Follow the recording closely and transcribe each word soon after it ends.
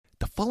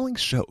following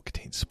show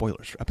contains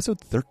spoilers for episode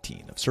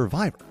 13 of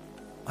Survivor,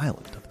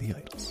 Island of the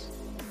Idols.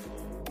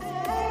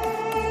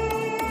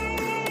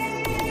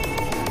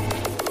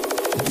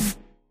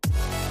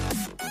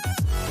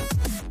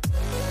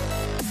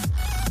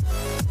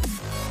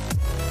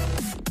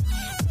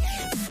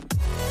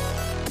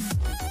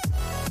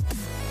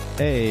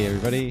 Hey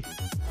everybody,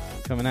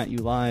 coming at you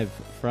live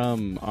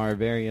from our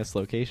various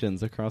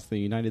locations across the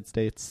United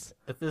States.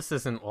 If this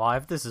isn't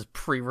live, this is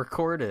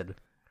pre-recorded.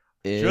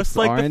 It's Just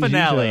like the RNG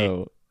finale.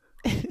 show.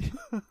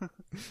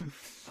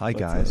 Hi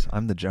guys,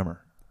 I'm the Gemmer.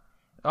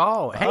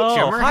 Oh, hey, Oh,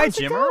 Jimmer. hi, How's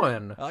it Jimmer.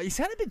 going? You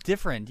sound a bit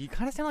different. You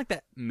kind of sound like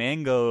that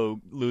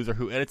Mango loser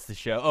who edits the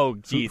show. Oh,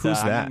 geez. who's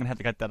I'm that? going to have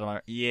to cut that on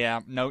our...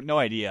 Yeah, no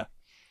idea.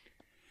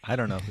 I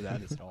don't know who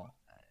that is at all.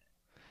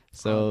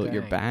 So Oh,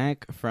 you're dang.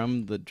 back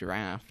from the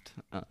draft,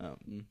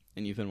 and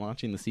you've been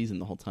watching the season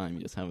the whole time.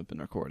 You just haven't been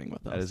recording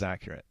with us. That is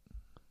accurate.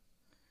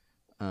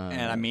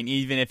 And I mean,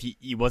 even if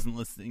he wasn't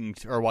listening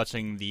to, or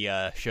watching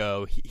the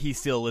show, he's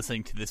still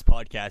listening to this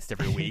podcast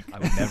every week. I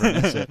would never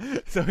miss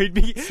it. So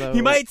So-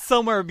 he might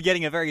somewhere be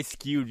getting a very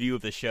skewed view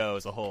of the show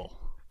as a whole.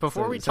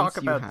 Before So we since talk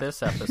you about have-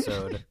 this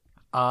episode,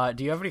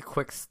 do you have any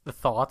quick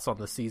thoughts on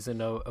the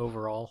season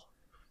overall?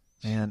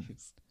 Man.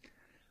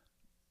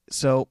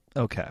 So,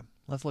 okay.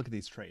 Let's look at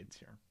these trades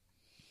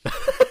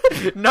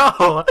here.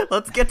 No,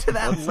 let's get to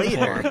that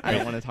later. I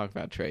don't want to talk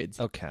about trades.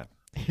 Okay.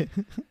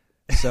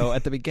 So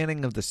at the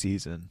beginning of the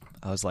season,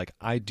 I was like,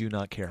 I do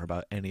not care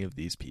about any of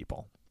these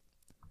people.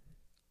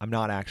 I'm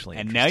not actually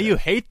And interested. now you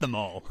hate them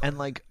all. And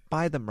like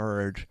by the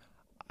merge,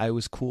 I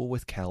was cool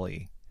with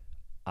Kelly.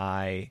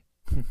 I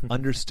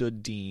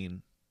understood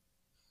Dean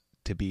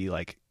to be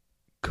like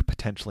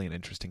potentially an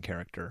interesting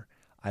character.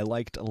 I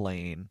liked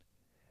Elaine,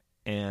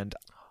 and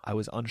I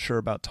was unsure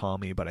about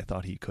Tommy, but I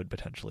thought he could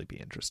potentially be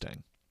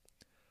interesting.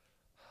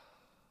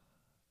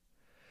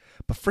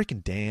 But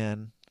freaking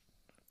Dan.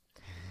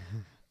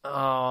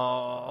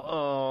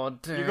 Oh,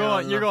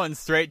 damn. You're going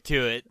straight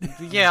to it.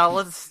 Yeah,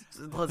 let's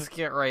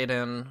get right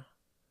in.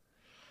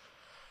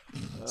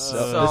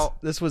 So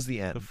this was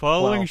the end. The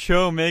following Well,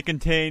 show may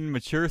contain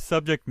mature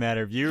subject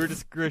matter. Viewer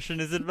discretion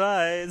is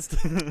advised.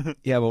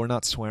 yeah, but we're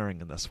not swearing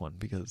in this one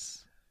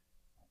because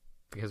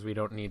Because we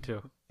don't need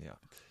to.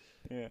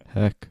 Yeah.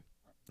 Heck.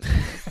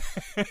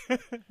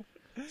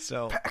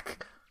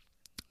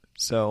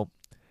 So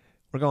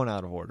we're going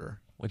out of order,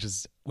 which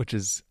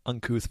is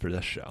uncouth for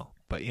this show,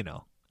 but you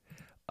know.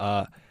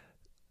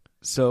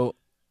 So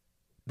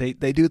they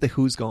do the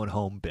who's going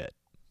home bit.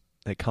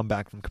 They come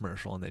back from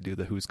commercial and they do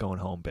the who's going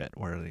home bit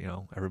where, you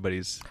know,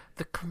 everybody's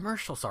The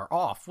commercials are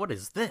off. What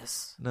is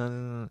this?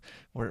 no.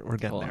 We're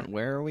getting Hold there. on.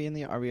 Where are we in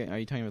the? Are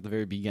you talking about the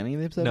very beginning of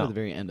the episode No. or the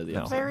very end of the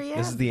No. episode? Very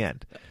This is end. the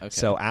end. Okay.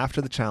 So after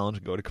the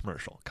challenge, go to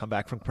commercial. Come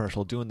back from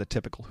commercial, doing the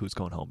typical who's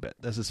going home bit.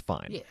 This is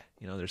fine. Yeah.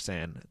 You know, they're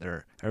saying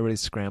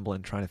everybody's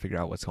scrambling, trying to figure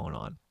out what's going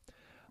on.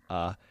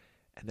 And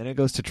then it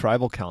goes to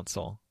tribal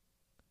council.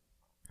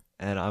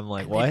 And I'm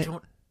like, And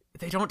what?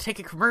 They don't take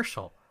a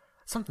commercial.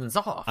 Something's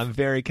off. I'm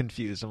very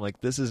confused. I'm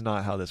like, this is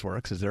not how this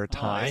works. Is there a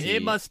time?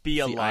 It must be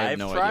a See, I have live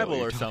no idea tribal what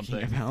you're or talking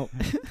something. about.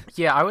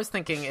 Yeah, I was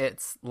thinking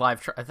it's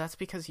live. That's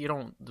because you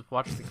don't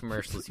watch the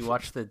commercials. You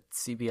watch the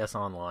CBS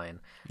Online.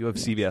 You have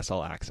CBS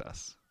All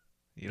Access.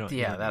 You don't. you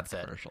Yeah, don't need that's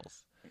it.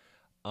 commercials.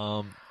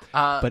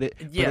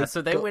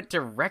 So they went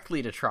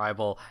directly to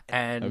tribal,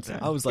 and Okay.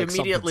 I was like,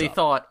 immediately something's up.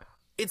 thought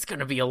it's going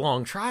to be a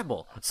long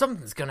tribal.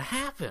 Something's going to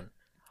happen,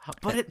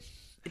 but it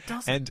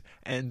doesn't.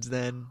 And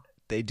then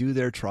they do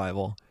their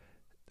tribal.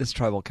 This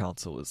tribal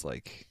council was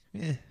like,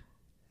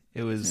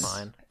 it was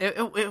Fine.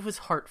 It was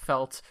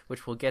heartfelt,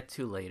 which we'll get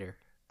to later.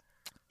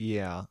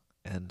 Yeah,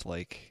 and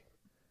like,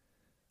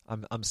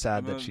 I'm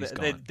sad that she's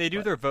gone. They do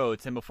but- their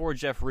votes, and before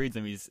Jeff reads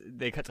them,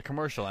 they cut the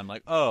commercial. I'm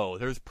like, oh,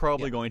 there's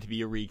probably going to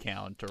be a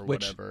recount or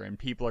Which whatever, and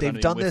people are. They've gonna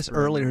be done this whispering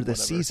or earlier this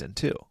whatever. season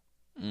too,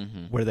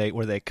 Mm-hmm.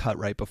 where they cut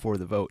right before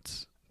the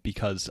votes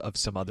because of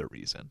some other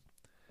reason.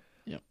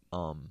 Yep.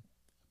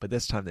 But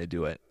this time they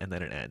do it, and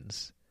then it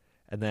ends,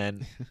 and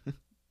then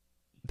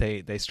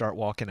they start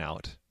walking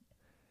out,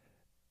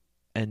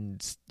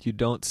 and you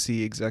don't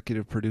see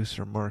executive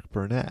producer Mark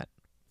Burnett.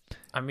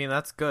 I mean,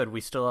 that's good.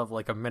 We still have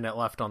like a minute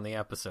left on the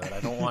episode. I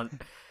don't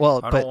want. Well,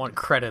 I but don't want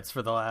credits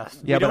for the last.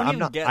 yeah, We but don't I'm even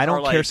not. get I don't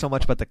our, care like- so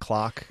much about the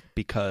clock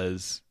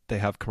because they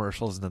have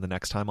commercials, and then the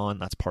next time on,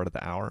 that's part of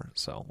the hour.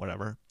 So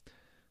whatever.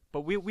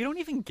 But we don't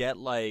even get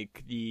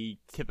like the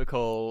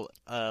typical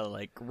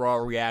like raw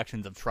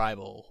reactions of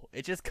tribal.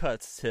 It just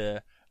cuts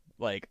to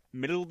like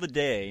middle of the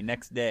day,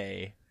 next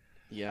day.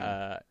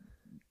 Yeah.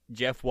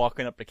 Jeff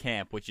walking up to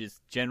camp, which is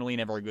generally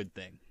never a good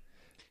thing.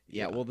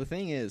 Yeah, well, the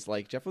thing is,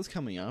 like, Jeff was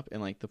coming up,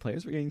 and, like, the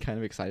players were getting kind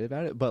of excited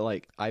about it, but,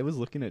 like, I was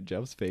looking at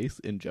Jeff's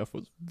face, and Jeff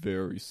was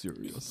very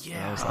serious. Yeah.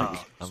 And I was like,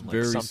 I'm like,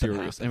 Very something serious.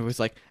 happened. And it was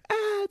like,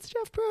 it's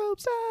Jeff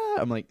Probst,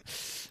 I'm like,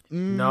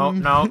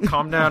 No,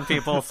 calm down,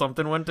 people.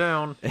 Something went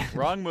down.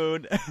 Wrong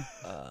mood.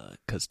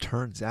 Because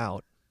turns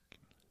out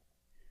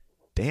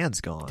Dan's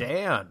gone.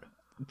 Dan.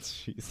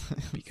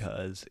 Jeez.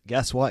 Because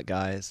guess what,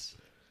 guys?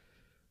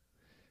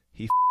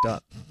 He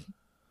up.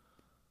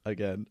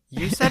 again.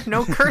 You said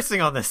no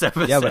cursing on this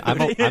episode. Yeah, but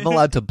I'm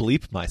allowed to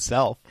bleep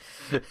myself.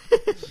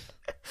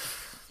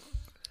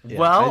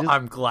 Well,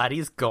 I'm glad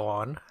he's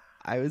gone.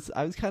 I was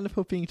kind of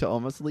hoping to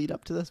almost lead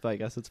up to this, but I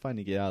guess it's fine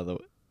to get out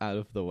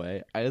of the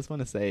way. I just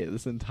want to say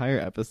this entire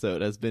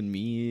episode has been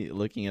me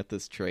looking at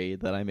this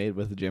trade that I made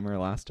with Jimmer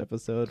last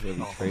episode, where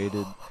we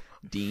traded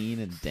Dean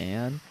and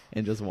Dan,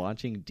 and just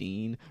watching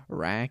Dean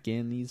rack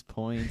in these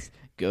points,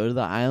 go to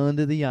the Island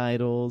of the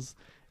Idols,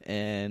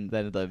 and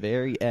then at the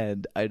very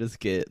end, I just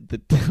get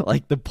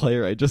the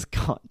player I just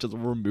got just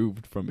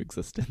removed from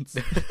existence.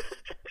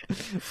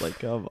 Like,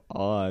 come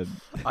on.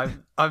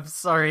 I'm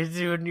sorry,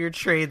 dude. Your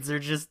trades are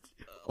just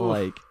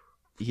Like,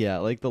 yeah,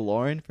 like the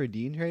Lauren for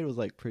Dean trade was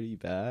like pretty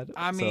bad.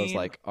 I so I was mean,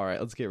 like, all right,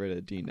 let's get rid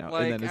of Dean now.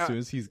 like, and then as soon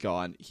as he's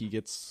gone, he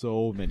gets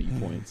so many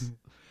points.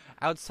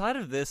 Outside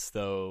of this,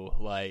 though,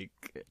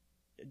 like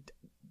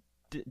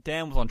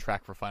Dan was on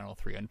track for Final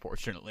 3,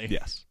 unfortunately.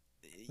 Yes.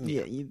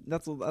 Yeah,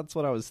 that's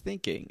what I was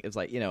thinking. It's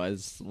like,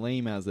 as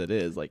lame as it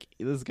is, like,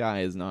 this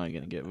guy is not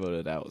going to get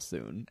voted out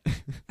soon.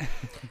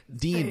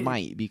 Dean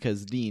might,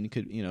 because Dean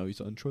could, he's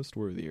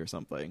untrustworthy or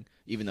something.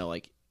 Even though,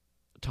 like,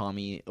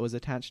 Tommy was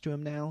attached to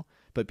him now,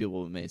 but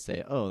people may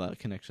say, oh, that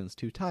connection's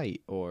too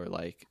tight, or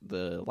like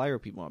the Lyra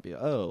people might be,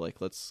 oh,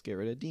 like, let's get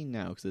rid of Dean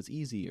now because it's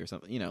easy or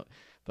something,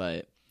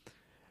 but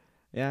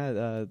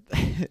yeah,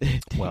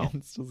 Well,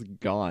 it's just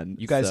gone.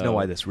 You guys so, know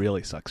why this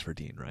really sucks for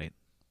Dean, right?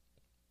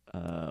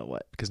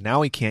 What? Because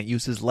now he can't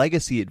use his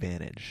legacy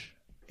advantage.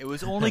 It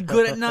was only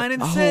good at 9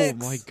 and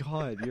 6. Oh my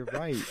god, you're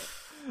right.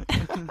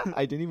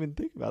 I didn't even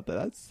think about that.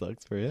 That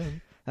sucks for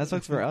him. That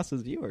sucks for us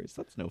as viewers.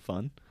 That's no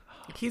fun.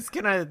 he's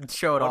gonna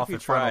show it What off if he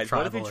at Final tried?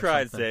 Tribal What if he or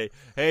tried to something. say,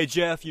 "Hey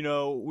Jeff,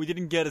 we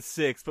didn't get a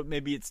 6, but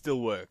maybe it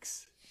still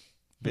works."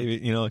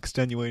 Maybe,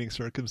 extenuating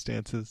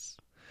circumstances,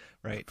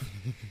 right?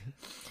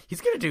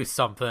 He's gonna do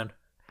something.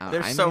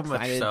 There's I'm so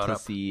much excited set to up.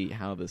 see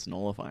how this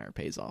nullifier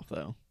pays off,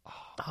 though.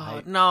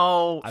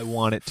 No, I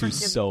want it to Freaking-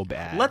 so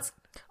bad. let's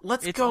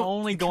It's go.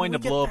 only Can going we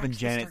to get blow up back in to the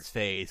start? Janet's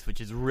face, which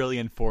is really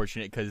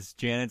unfortunate because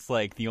Janet's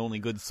like the only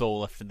good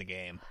soul left in the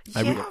game.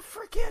 Yeah,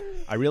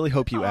 freaking. I really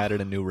hope you added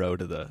a new row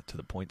to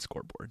the point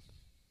scoreboard.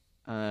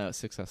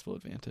 Successful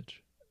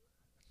advantage.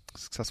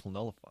 Successful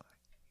nullify.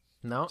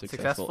 No, Successful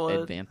successful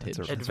advantage.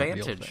 That's a real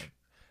Advantage. thing.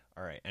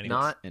 All right. Anyways,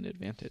 Not An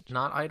advantage.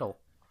 not idle.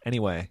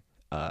 anyway.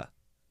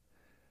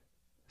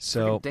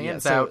 So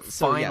Dan's yeah, out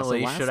so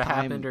finally last should have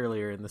time- happened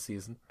earlier in the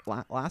season.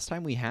 Last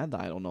time we had the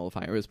idol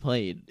nullifier, it was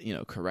played,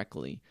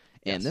 correctly.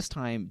 And Yes. this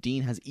time,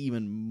 Dean has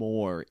even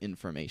more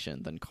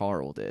information than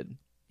Carl did.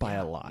 by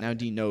a lot. Now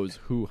Dean knows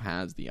who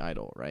has the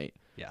idol, right?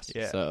 Yes.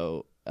 Yeah.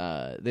 So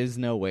there's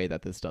no way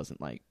that this doesn't,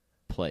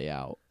 play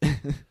out.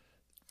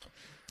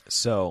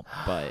 So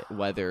But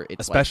whether it's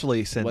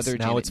especially since whether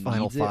now Janet it's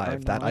Final needs it or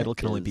 5, that not idol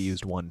can only be is-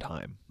 used one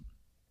time.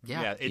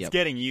 Yeah. It's Yep.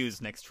 getting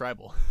used next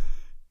tribal.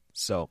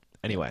 So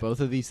anyway, both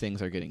of these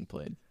things are getting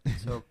played.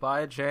 So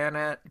bye,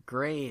 Janet.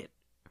 Great.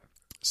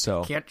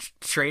 so Can't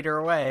trade her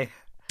away.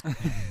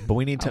 but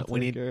we need to I'll we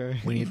take need her.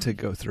 we need to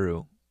go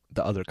through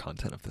the other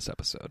content of this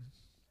episode.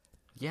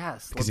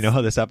 Yes. Because you know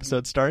how this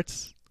episode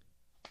starts?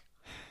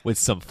 With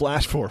some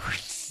flash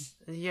forwards.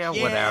 Yeah,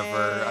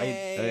 whatever.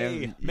 Yay!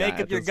 yeah, Make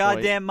at up your this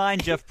goddamn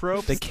mind, Jeff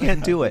Probst. They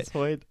can't do At it. this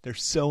point, They're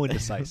so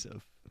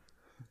indecisive.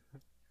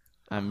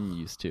 I'm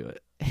used to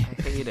it. I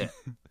hate it.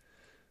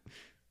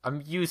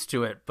 I'm used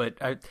to it, but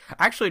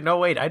no,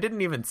 wait. I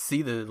didn't even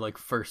see the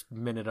first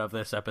minute of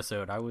this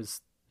episode. I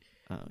was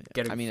Oh, yeah.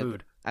 getting I mean,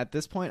 food. At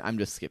this point, I'm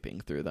just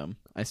skipping through them.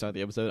 I start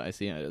the episode, I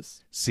see it, I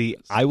just See,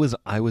 I was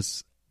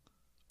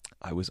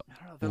a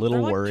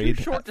little worried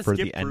too short to for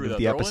skip the end through, of though.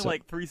 the They're episode. only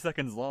like 3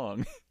 seconds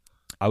long.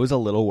 I was a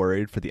little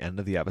worried for the end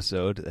of the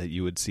episode that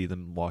you would see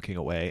them walking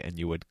away and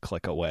you would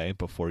click away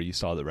before you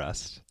saw the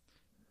rest.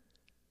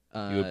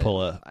 You would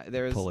pull a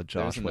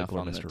Josh enough Wiggler,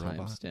 on the Mr.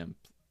 Robot. timestamp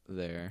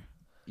there.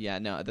 Yeah,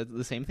 no,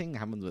 the same thing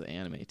happens with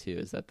anime too.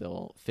 Is that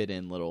they'll fit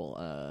in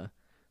little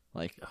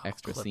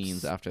extra clips.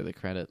 scenes after the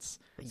credits.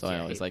 So I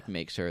Yeah, always yeah.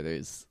 make sure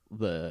there's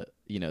the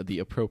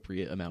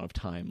appropriate amount of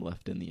time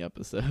left in the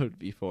episode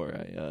before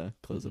I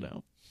close it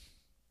out.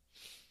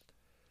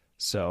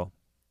 So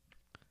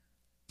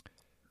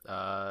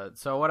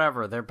So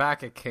whatever. They're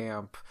back at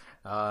camp.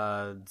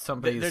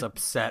 Somebody's They're-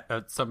 upset.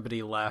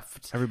 Somebody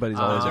left. everybody's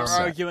always They're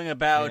upset. arguing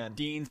about Man.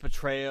 Dean's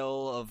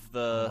betrayal of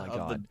the Oh my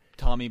of the God.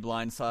 Tommy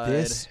Blindside.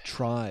 This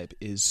tribe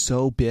is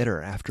so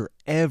bitter after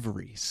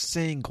every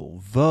single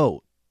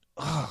vote.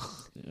 Ugh.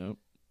 Yep.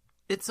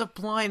 It's a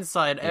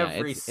blindside Yeah,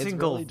 every it's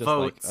single really just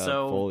vote. a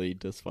So fully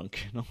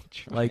dysfunctional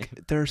tribe.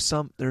 Like there's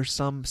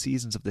some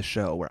seasons of the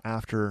show where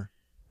after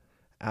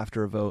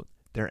a vote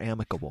they're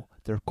amicable,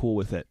 they're cool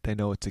with it, they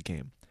know it's a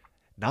game.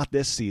 Not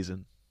this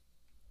season.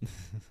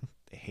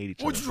 They hate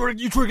each other.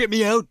 You trying to get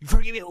me out? You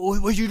trying to get me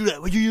out? Why'd you do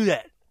that? Why'd you do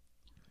that?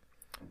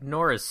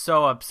 Nora's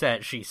so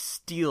upset she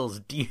steals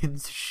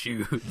Dean's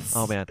shoes.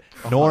 Oh man,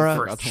 For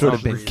Nora should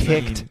have some been reason.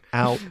 kicked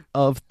out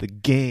of the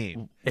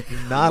game. You're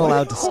not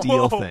allowed to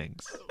steal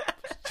things.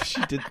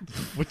 she did.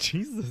 What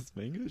Jesus,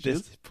 man? She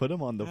just put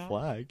him on the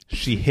flag.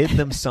 She hid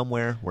them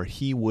somewhere where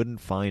he wouldn't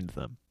find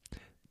them.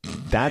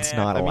 That's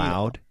not I mean,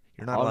 allowed.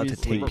 You're not allowed to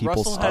obviously- take people's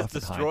Russell has stuff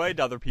and hide destroyed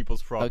other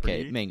people's property.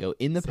 Okay, Mango,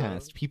 in the So-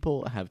 past,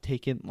 people have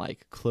taken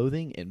like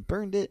clothing and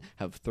burned it,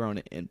 have thrown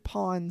it in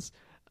ponds,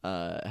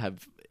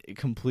 have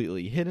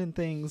completely hidden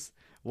things.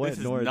 What This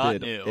is Nora not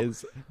did new.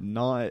 is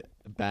not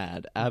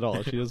bad at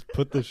all. She just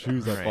put the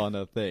shoes up Right. on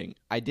a thing.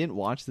 I didn't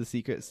watch the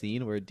secret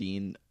scene where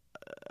Dean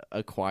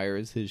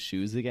acquires his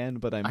shoes again,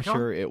 but I'm I don't-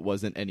 sure it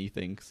wasn't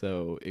anything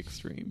so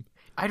extreme.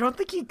 I don't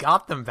think he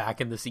got them back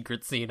in the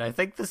secret scene. I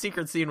think the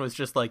secret scene was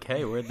just like,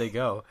 hey, where'd they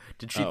go?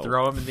 Did she Oh.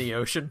 throw them in the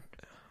ocean?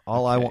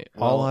 All Okay,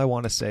 all well- I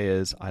want to say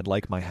is I'd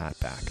like my hat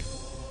back.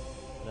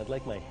 And I'd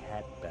like my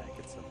hat back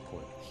at some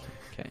point.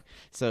 Okay,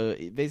 so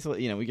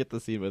basically, we get the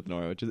scene with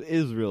Nora, which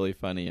is really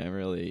funny. I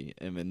really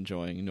am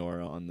enjoying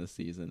Nora on this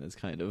season as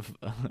kind of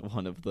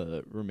one of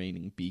the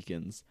remaining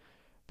beacons.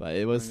 But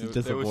it was I mean,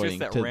 there was just disappointing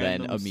that to then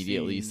random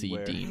immediately scene see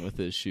where- Dean with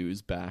his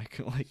shoes back,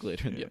 like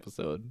later in the Yeah.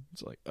 episode.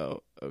 It's like,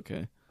 oh,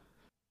 okay.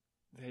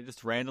 They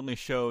just randomly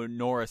show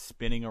Nora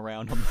spinning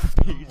around on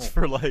the beach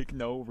for like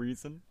no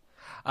reason.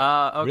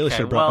 Okay, Really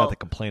should have brought well, back the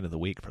complaint of the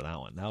week for that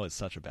one. That was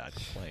such a bad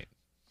complaint.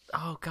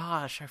 oh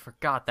gosh, I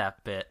forgot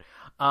that bit.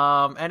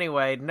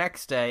 Anyway,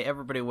 next day,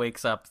 everybody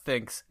wakes up,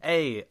 thinks,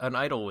 hey, an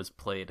idol was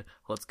played.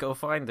 Let's go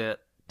find it.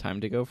 Time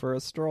to go for a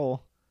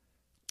stroll.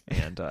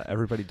 And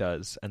everybody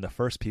does. And the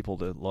first people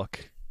to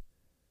look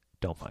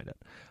don't find it.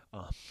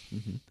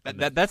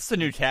 That's the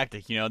new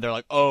tactic, They're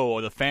like,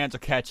 oh, the fans are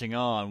catching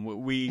on.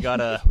 We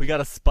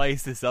gotta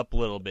spice this up a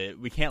little bit.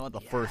 We can't let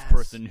the first Yes.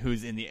 person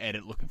who's in the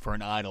edit looking for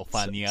an idol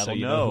find the so idol.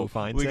 you no, know who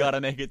finds we it?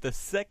 gotta make it the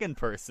second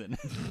person.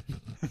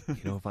 You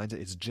know who finds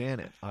it? It's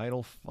Janet,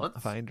 idol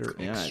Let's- finder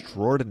Yeah.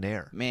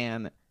 extraordinaire.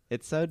 Man,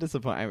 it's so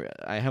disappointing.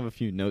 I have a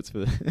few notes for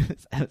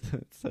this.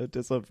 It's so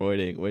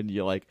disappointing when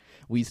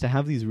we used to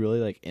have these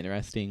really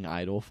interesting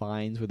idol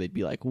finds where they'd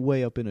be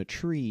way up in a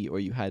tree, or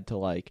you had to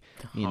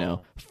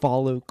Oh.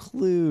 follow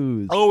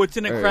clues. Oh, it's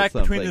in a or crack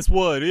between something. this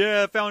wood.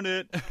 Yeah, I found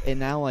it. And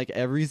now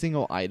every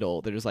single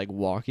idol, they're just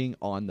walking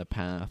on the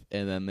path,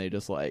 and then they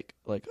just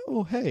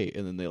oh hey,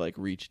 and then they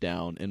reach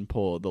down and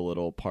pull the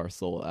little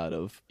parcel out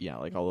of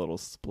a little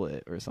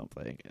split or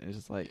something. And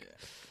it's just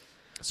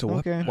So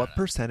Okay. what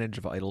percentage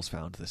of idols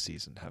found this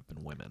season have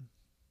been women?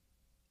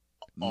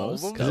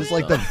 most of of them? This is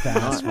like the them.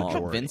 vast Not all.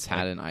 majority. Vince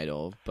had an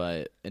idol,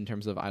 but in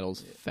terms of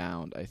idols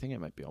found, I think it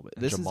might be all. But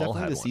And this is Jamal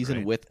definitely had the one, season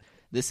right? with.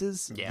 This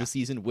is Yeah. the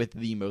season with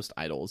the most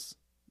idols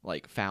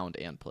found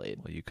and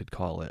played. Well, you could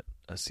call it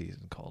a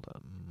season called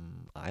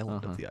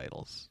Island Uh-huh. of the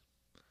Idols.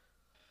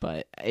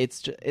 But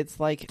it's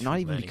not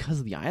even many. because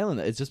of the island.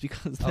 It's just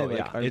because they Oh,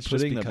 yeah. are It's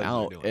just putting them because they're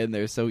out, doing it. and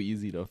they're so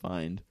easy to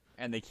find.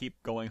 And they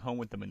keep going home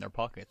with them in their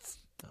pockets.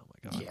 Oh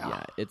my god. Yeah.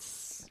 Yeah,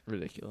 it's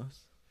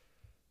ridiculous.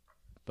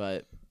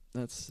 But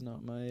that's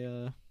not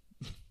my.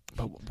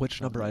 But which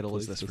Not number my idol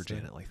is place this for to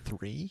start. Janet?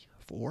 3,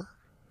 4?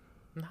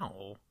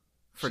 No.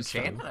 For She's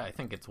Janet, found- I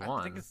think it's I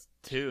one. think it's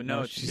two. No,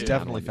 No, it's She's two.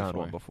 definitely one found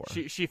one before.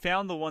 before. She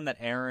found the one that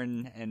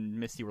Aaron and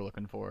Misty were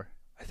looking for.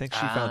 I think she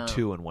found Oh.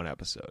 2 in one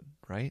episode,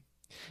 right?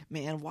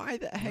 Man, why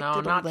the heck No,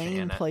 did not Elaine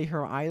Janet. play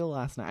her idol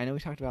last night? I know we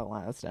talked about it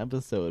last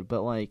episode,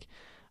 but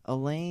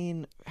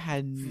Elaine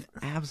had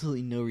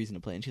absolutely no reason to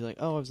play, and she's like,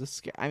 "Oh, I was just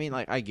scared." I mean,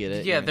 I get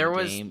it. Yeah, you're in there the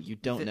was- game. You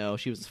don't know.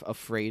 She was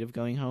afraid of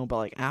going home,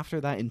 but after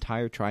that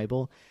entire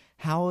tribal,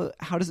 how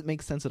does it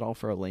make sense at all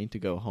for Elaine to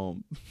go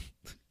home?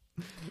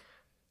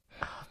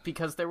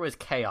 Because there was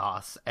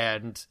chaos,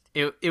 and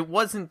it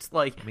wasn't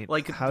I mean,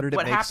 how did it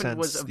what make happened sense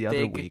was a the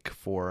other big, week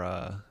for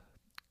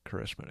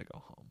Karishma to go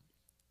home?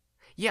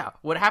 Yeah,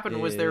 what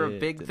happened was there a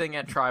big It- thing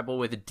at Tribal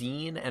with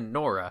Dean and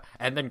Nora,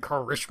 and then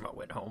Karishma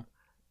went home.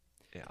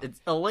 Yeah.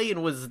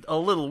 Elaine was a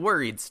little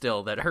worried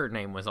still that her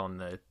name was on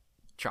the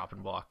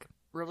chopping block.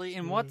 Really?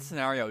 In what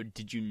scenario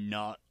did you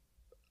not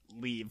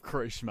leave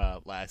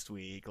Karishma last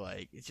week?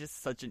 It's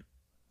just such an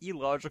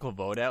illogical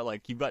vote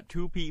out. You've got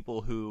two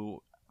people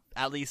who,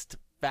 at least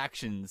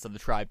factions of the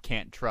tribe,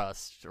 can't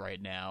trust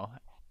right now.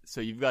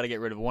 So you've got to get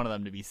rid of one of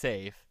them to be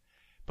safe.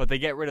 But they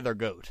get rid of their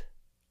goat.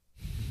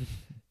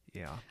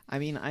 Yeah. I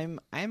mean, I'm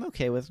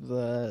okay with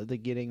the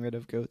getting rid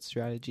of goat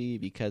strategy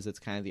because it's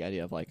kind of the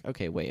idea of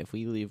okay, wait, if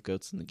we leave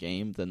goats in the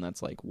game, then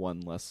that's one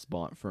less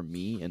spot for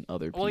me and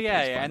other people. Well, yeah,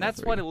 and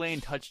that's what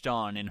Elaine touched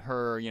on in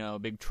her,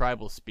 big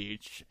tribal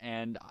speech.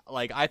 And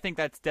I think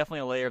that's definitely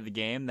a layer of the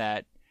game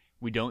that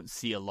we don't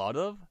see a lot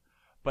of.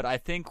 But I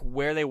think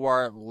where they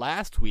were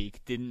last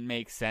week didn't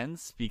make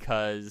sense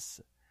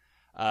because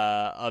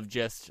of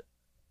just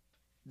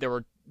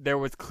there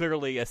was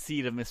clearly a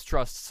seed of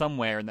mistrust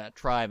somewhere in that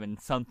tribe, and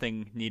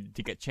something needed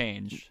to get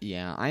changed.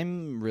 Yeah,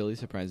 I'm really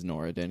surprised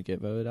Nora didn't get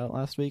voted out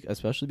last week,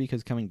 especially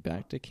because coming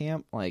back to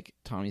camp,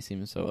 Tommy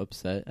seems so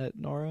upset at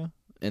Nora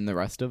and the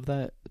rest of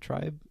that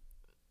tribe,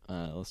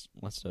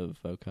 rest of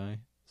Vokai.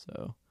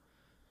 So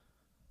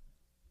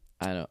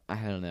I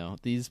don't know.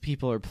 These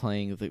people are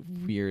playing the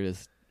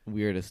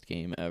weirdest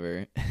game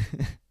ever,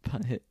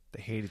 but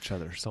They hate each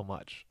other so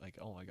much.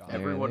 Oh my god.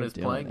 Everyone they're is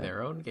doing playing it.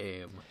 their own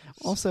game.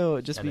 also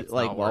just And be it's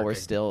not while we're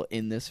working. still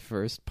in this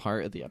first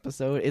part of the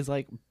episode is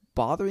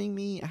bothering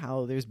me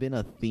how there's been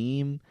a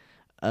theme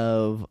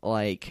of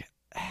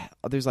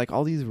there's like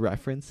all these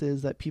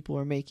references that people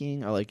are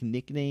making, or like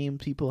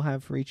nicknames people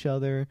have for each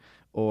other,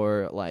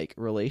 or like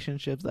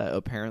relationships that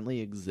apparently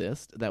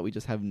exist that we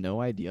just have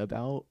no idea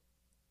about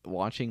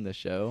watching the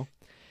show.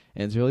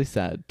 And it's really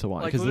sad to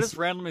watch. Like, Because we'll just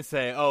randomly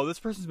say, "Oh, this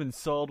person's been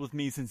sold with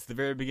me since the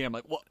very beginning." I'm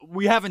like, "Well,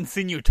 we haven't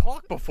seen you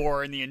talk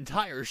before in the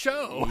entire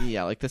show."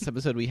 yeah, like this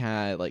episode we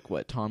had like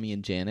what Tommy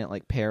and Janet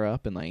like pair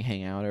up and like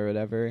hang out or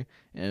whatever,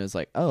 and it was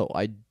like, oh,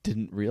 I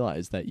didn't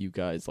realize that you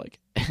guys like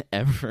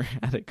ever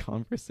had a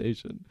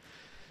conversation.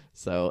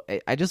 So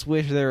I just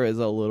wish there was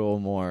a little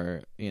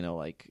more,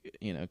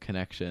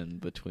 connection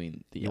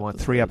between the. You want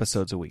 3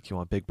 episodes a week. You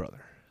want Big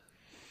Brother.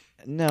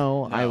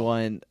 No, I No.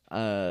 want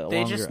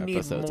longer just need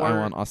episodes. more- I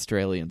want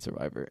Australian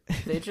Survivor.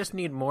 They just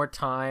need more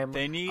time.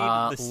 They need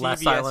the the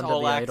less CBS Island of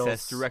All the Access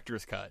Idols.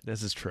 Director's Cut.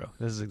 This is true.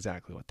 This is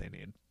exactly what they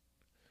need.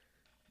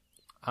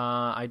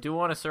 I do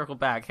want to circle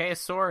back. Hey,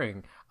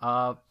 Soaring.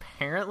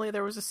 Apparently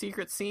there was a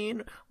secret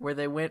scene where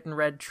they went and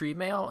read tree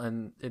mail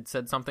and it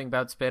said something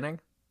about spinning.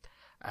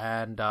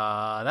 And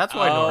that's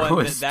why Nora and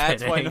was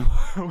that's why spinning.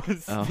 Nora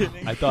was Oh.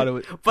 spinning. I thought it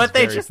was, But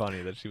they very just-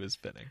 funny that she was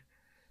spinning.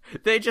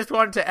 They just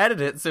wanted to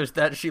edit it so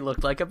that she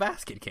looked like a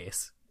basket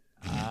case.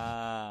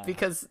 Ah.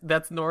 Because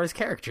that's Nora's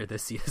character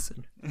this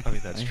season. I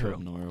mean, that's I true. hope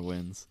Nora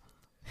wins.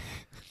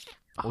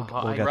 We'll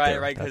I- get Right,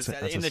 there. right. That's Because a-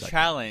 that's a in the second.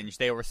 challenge,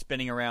 they were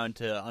spinning around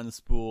to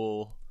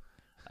unspool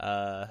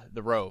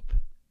the rope,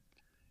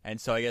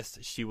 and so I guess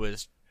she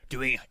was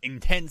doing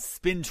intense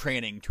spin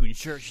training to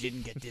ensure she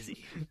didn't get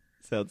dizzy.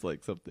 Sounds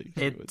like something.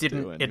 she It would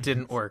didn't. do It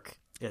didn't work.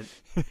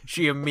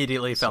 She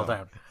immediately fell So-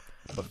 down.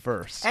 But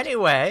first,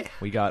 Anyway,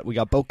 we got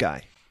Boat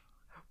Guy,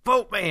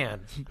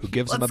 Boatman. who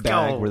gives them a Let's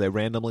bag go. where they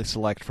randomly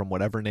select from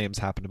whatever names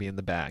happen to be in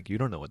the bag. You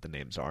don't know what the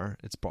names are.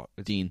 It's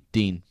Dean.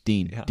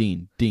 Yeah.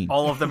 Dean.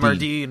 All of them are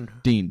Dean.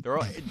 Dean. They're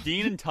all,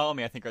 Dean and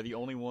Tommy, I think, are the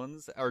only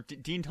ones, or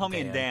Dean, Tommy,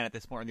 and Dan. Dan at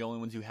this point are the only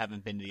ones who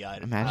haven't been to the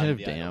Island. Imagine if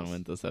the Dan Idols.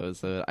 went this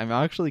episode. I'm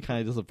actually kind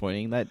of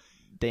disappointing that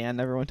Dan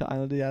never went to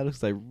Island of the Idols,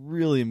 because I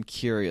really am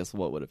curious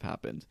what would have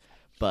happened.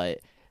 But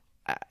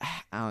I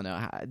don't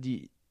know.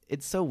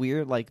 It's so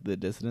weird, like the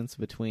dissonance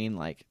between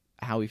like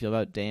how we feel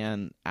about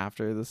Dan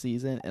after the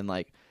season and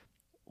like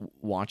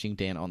watching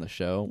Dan on the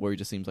show, where he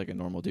just seems like a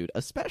normal dude.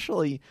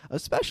 Especially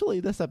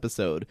this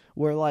episode,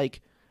 where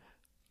like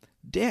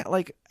Dan,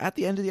 like at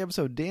the end of the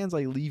episode, Dan's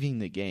like leaving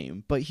the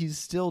game, but he's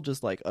still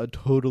just like a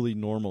totally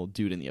normal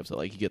dude in the episode.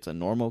 Like he gets a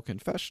normal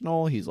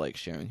confessional. He's like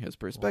sharing his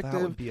perspective.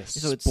 that would be a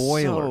So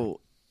spoiler.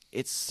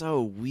 it's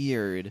so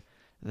weird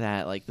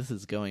that like this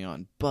is going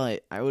on.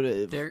 But I would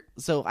have. There-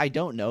 So I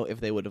don't know if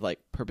they would have like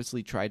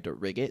purposely tried to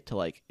rig it to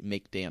like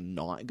make Dan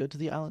not go to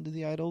the Island of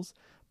the Idols.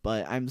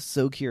 But I'm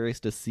so curious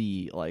to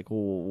see like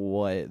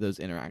what those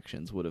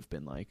interactions would have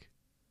been like.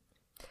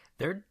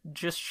 They're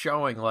just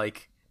showing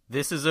like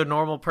this is a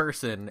normal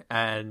person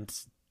and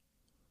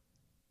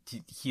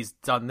he's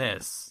done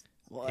this.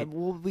 It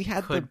Well, we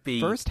had the could be-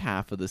 first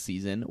half of the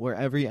season where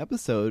every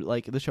episode,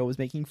 like, the show was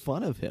making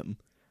fun of him.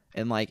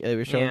 And, like, they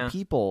were showing Yeah.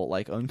 people,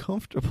 like,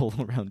 uncomfortable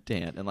around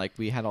Dan. And, like,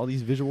 we had all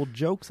these visual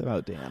jokes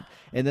about Dan.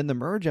 And then the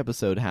merge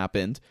episode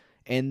happened.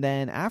 And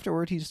then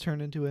afterward, he just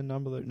turned into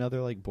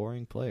another like,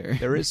 boring player.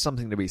 There is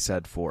something to be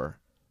said for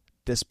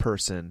this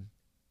person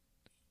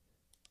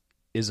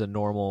is a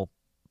normal-ish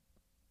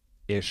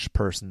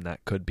person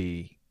that could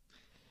be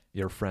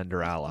your friend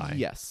or ally.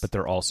 Yes. But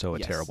they're also a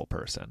Yes. terrible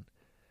person.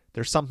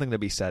 There's something to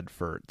be said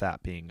for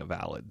that being a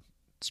valid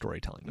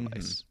storytelling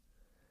device.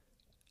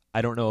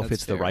 I don't know if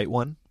That's it's the fair. right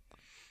one,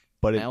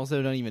 but I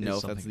also don't even is know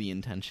if that's something- the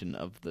intention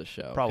of the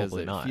show. 'cause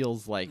Probably it not.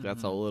 feels like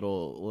that's a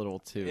little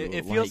too...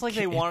 It feels like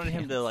they wanted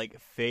him to like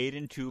fade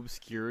into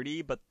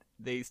obscurity, but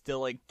they still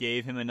like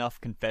gave him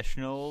enough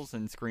confessionals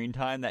and screen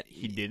time that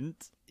he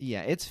didn't.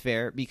 Yeah, it's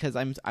fair because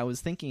I was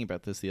thinking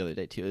about this the other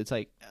day too. It's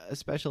like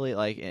especially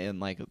like in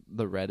like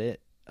the Reddit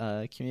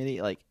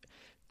community, like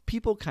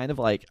people kind of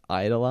like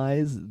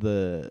idolize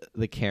the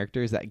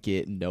characters that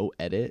get no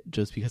edit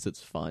just because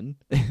it's fun.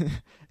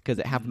 Because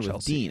it happened with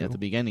Chelsea, Dean at who? the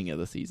beginning of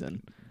the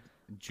season.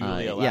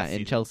 Julia, yeah, last in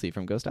season. Chelsea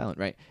from Ghost Island,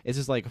 right? It's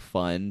just like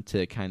fun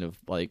to kind of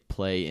like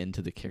play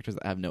into the characters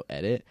that have no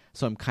edit.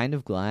 So I'm kind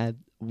of glad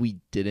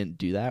we didn't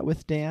do that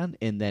with Dan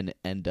and then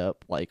end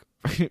up like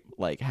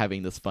like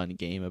having this fun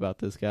game about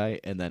this guy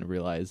and then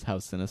realize how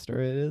sinister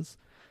it is.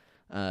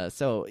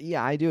 So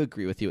yeah, I do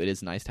agree with you. It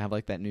is nice to have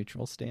like that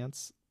neutral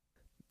stance.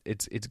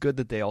 it's good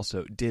that they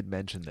also did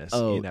mention this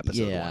Oh, in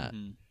episode yeah. 1.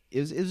 Mhm. It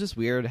was just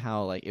weird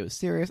how like it was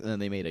serious and then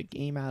they made a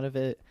game out of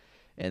it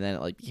and then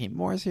it like became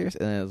more serious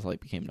and then it was like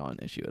became not an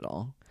issue at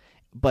all.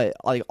 But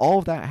like all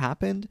of that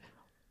happened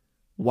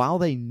while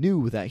they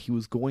knew that he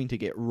was going to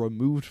get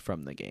removed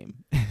from the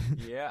game.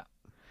 Yeah.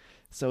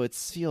 So it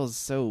feels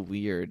so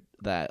weird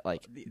that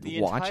like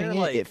The watching entire,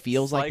 like, it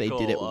feels like they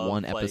did it cycle of,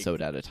 one like-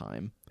 episode at a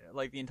time.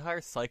 Like the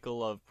entire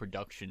cycle of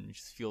production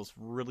just feels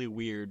really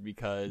weird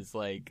because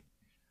like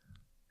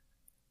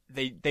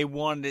they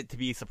wanted it to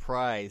be a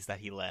surprise that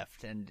he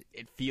left, and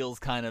it feels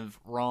kind of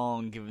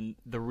wrong given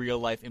the real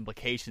life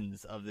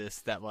implications of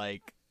this, that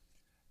like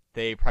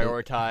they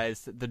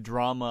prioritized the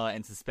drama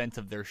and suspense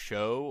of their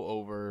show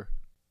over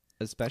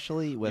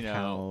especially with You know.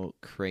 how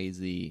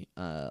crazy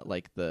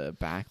like the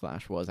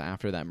backlash was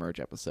after that merge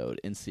episode,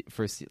 and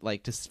for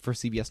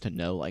CBS to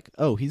know like,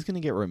 oh, he's gonna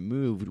get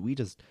removed. We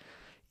just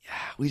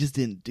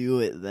didn't do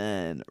it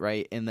then,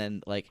 right? And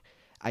then like,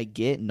 I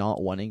get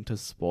not wanting to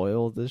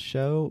spoil this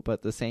show, but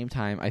at the same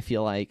time, I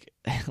feel like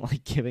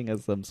like giving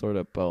us some sort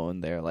of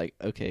bone there, like,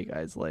 okay,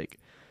 guys, like,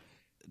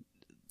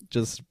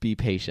 just be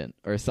patient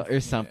or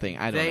something.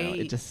 I don't know.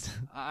 It just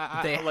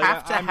They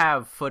have to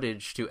have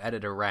footage to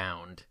edit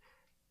around.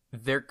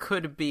 There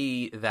could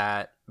be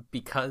that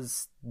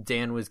because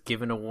Dan was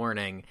given a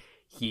warning,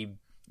 he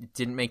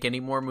didn't make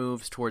any more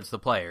moves towards the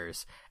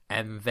players,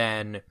 and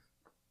then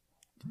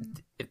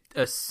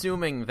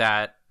assuming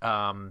that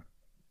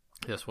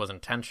this was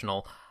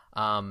intentional,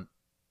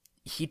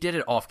 he did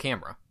it off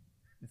camera.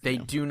 They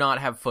do not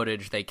have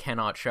footage. They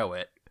cannot show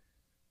it.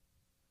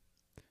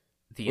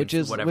 Which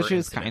is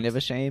incident. kind of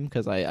a shame,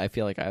 because I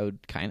feel like I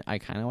kind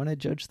of want to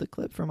judge the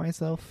clip for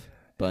myself,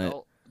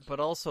 But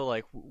also,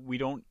 like, we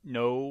don't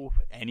know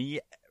any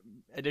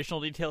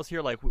additional details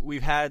here. Like,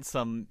 we've had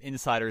some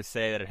insiders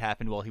say that it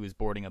happened while he was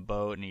boarding a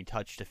boat and he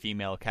touched a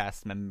female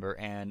cast member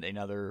and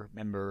another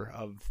member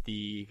of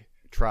the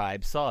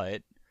tribe saw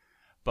it.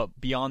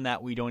 But beyond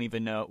that, we don't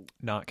even know.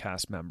 Not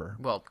cast member.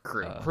 Well,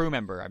 crew. Crew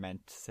member, I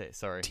meant to say.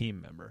 Sorry.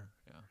 Team member.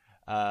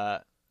 Yeah.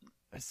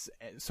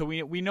 So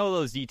we know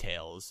those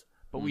details,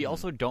 but we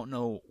also don't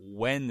know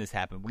when this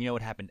happened. We know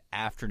it happened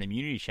after an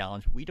immunity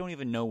challenge. We don't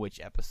even know which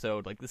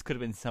episode. Like, this could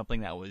have been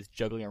something that was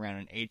juggling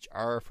around in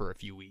HR for a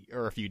few weeks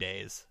or a few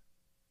days.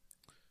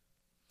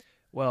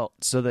 Well,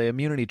 so the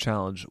immunity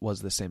challenge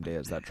was the same day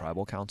as that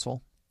tribal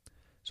council.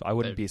 So I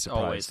wouldn't They're be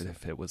surprised always-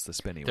 if it was the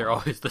spinny They're one.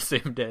 always the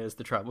same day as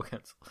the tribal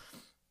council.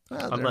 Well,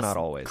 they're Unless not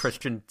always.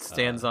 Christian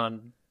stands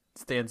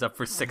up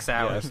for 6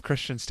 Yeah, hours. if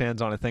Christian stands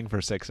on a thing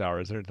for 6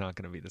 hours, they're not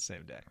going to be the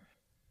same day.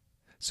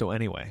 So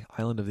anyway,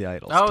 Island of the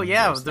Idols. Oh Dean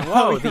yeah, goes there.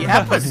 the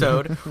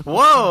episode.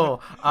 Whoa.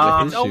 his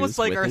It's almost shoes,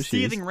 like with our his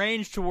shoes. seething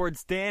range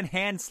towards Dan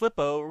Hand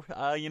Slippo,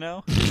 you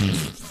know?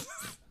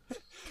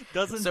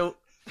 Doesn't...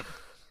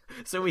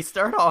 So we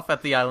start off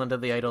at the Island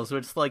of the Idols,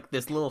 which is like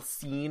this little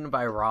scene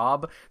by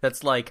Rob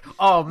that's like,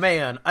 oh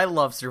man, I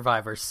love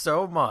Survivor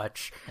so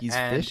much. He's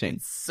and fishing.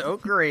 It's so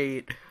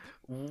great.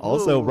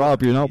 Also, Woo.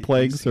 Rob, you're not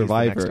playing he's the next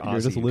Survivor. You're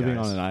just Aussie, you living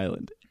guys. on an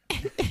island.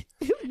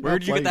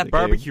 Where'd you get playing that the game.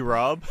 barbecue,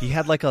 Rob? He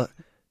had like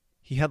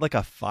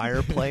a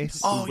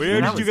fireplace. Oh, Where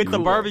yeah, that did you was get the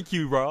cool.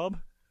 barbecue, Rob?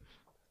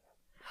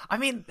 I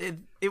mean,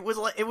 it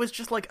was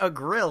just like a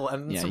grill,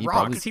 and Yeah, some he rocks.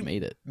 probably He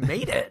made it.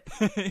 made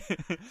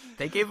it.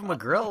 They gave him a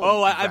grill.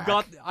 Oh, rack.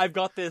 I've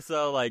got this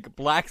like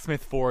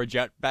blacksmith forge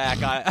out back.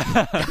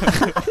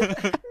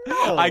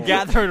 I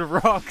gathered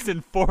rocks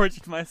and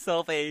forged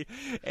myself a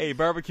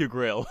barbecue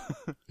grill.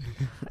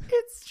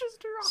 It's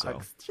just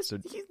rocks. So-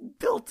 He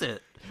built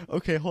it.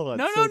 Okay, hold on.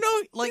 No.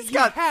 Like He's he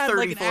got had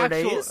like an 34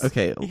 actual. days.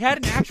 Okay, He had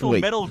an actual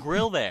wait. metal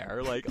grill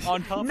there, like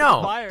on top of the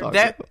No,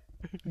 fire.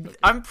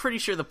 I'm pretty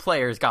sure the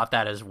players got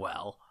that as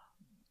well.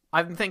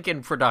 I'm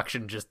thinking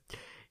production just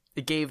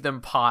gave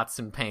them pots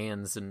and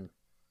pans and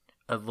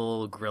a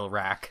little grill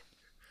rack.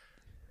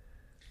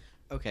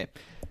 Okay,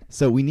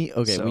 so we need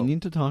So- we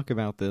need to talk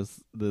about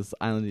this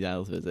Island of the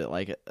Isles visit.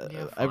 Like Yeah,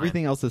 fine.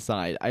 everything else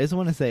aside, I just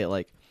want to say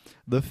like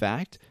the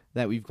fact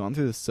that we've gone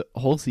through this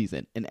whole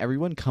season and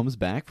everyone comes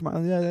back from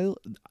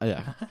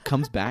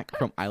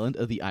Island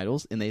of the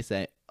Idols and they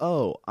say,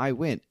 "Oh, I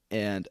went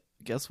and."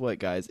 Guess what,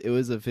 guys? It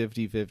was a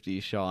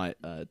 50-50 shot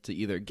to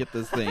either get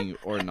this thing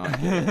or not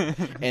get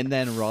it. And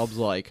then Rob's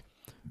like,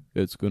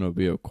 it's going to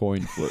be a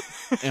coin flip.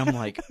 And I'm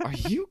like, are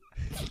you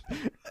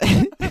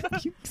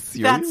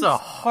serious? That's a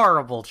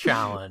horrible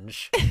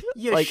challenge.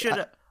 You Like, should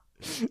have.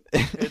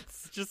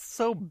 It's just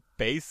so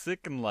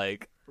basic and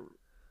like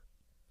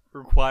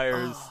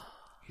requires.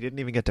 He didn't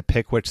even get to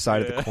pick which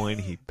side of Yeah. the coin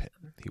he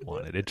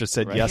wanted. It just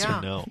said Right. yes Yeah.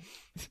 or no.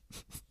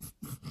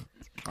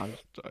 I'm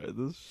sorry,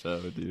 this show,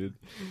 dude.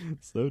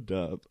 So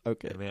dumb.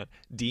 Okay. Yeah, man.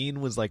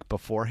 Dean was like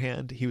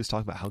beforehand. He was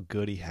talking about how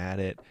good he had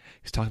it. He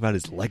was talking about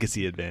his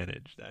legacy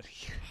advantage that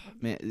he.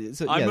 Man,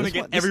 so, I'm yeah, gonna this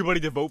get one- this- everybody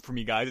to vote for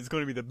me, guys. It's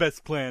gonna be the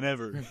best plan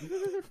ever.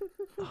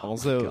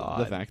 Also, the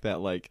God. fact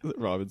that like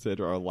Rob and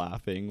Sandra are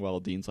laughing while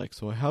Dean's like,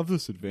 so I have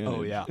this advantage.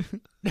 Oh yeah,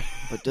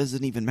 But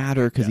doesn't even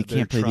matter because he they're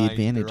can't play the trying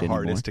advantage their anymore.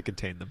 hardest to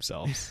contain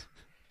themselves.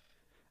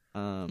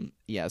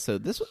 Yeah, so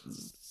this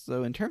was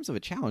so in terms of a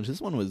challenge,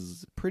 this one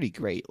was pretty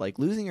great. Like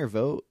losing your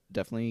vote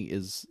definitely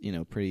is,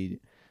 pretty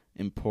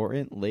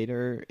important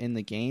later in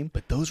the game.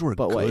 But those were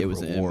But good what, it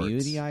was rewards. an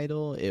immunity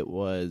idol, it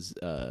was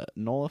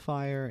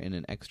nullifier and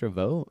an extra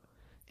vote.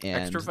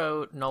 And Extra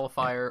vote,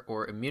 nullifier,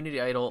 or immunity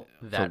idol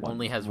that one-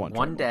 only has one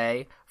one tribal.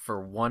 day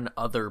for one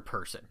other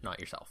person, not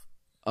yourself.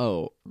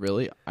 Oh,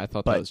 really? I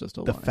thought that But was just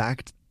a the lie.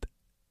 fact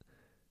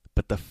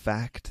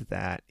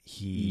that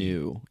he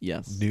knew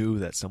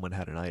that someone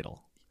had an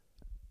idol,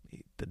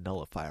 the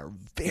nullifier,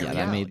 very yeah, that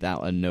Yeah. made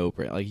that a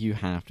no-brainer. Like you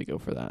have to go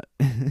for that.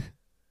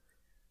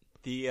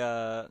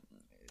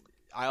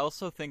 I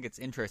also think it's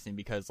interesting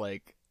because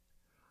like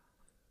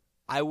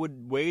I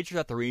would wager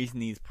that the reason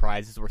these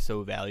prizes were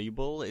so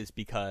valuable is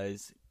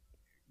because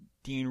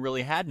Dean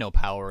really had no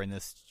power in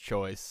this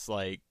choice.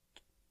 Like,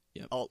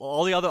 Yep.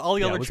 all the other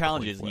Yeah, it other was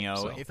challenges, coin flip,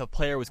 so. if a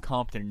player was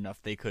competent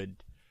enough, they could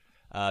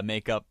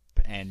make up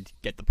and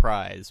get the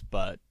prize.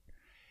 But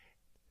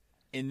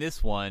in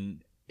this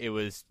one, it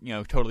was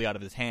totally out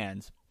of his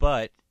hands.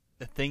 But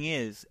the thing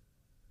is,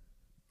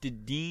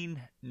 did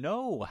Dean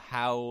know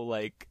how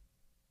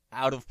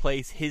out of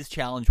place his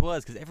challenge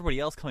was? Because everybody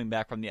else coming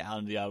back from the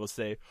Island of the Idols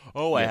say,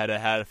 "Oh, I had a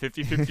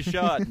 50-50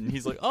 shot," and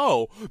he's like,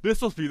 "Oh,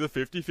 this must be the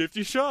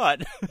 50-50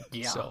 shot."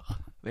 Yeah. So,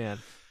 man,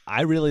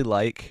 I really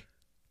like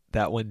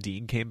that when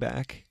Dean came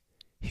back,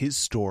 his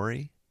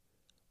story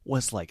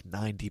was like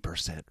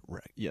 90%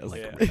 Yes.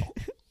 Yeah. real.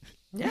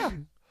 Yeah.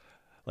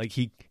 Like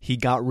he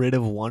got rid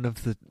of one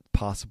of the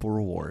possible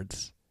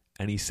rewards,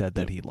 and he said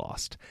that he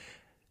lost,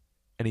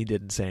 and he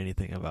didn't say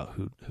anything about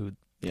who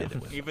Yeah. did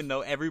it with him. Even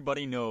though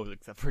everybody knows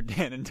except for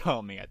Dan and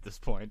Tommy at this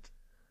point.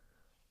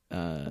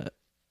 Yes,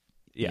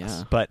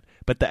 Yeah. but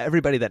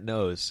everybody that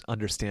knows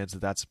understands that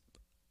that's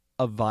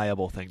a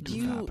viable thing to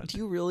have happened. Do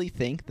you really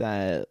think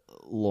that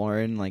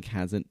Lauren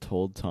hasn't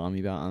told Tommy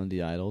about On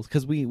the Idols?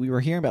 Because we were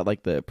hearing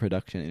about the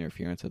production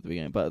interference at the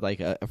beginning, but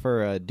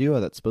for a duo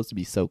that's supposed to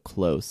be so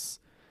close,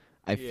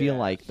 I feel Yeah.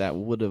 like that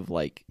would have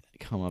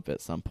come up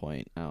at some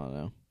point. I don't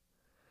know.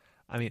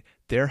 I mean,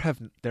 there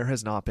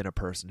has not been a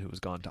person who has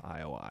gone to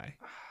IOI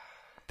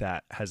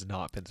that has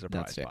not been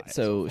surprised That's by fair. it.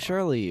 So far.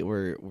 surely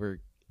we're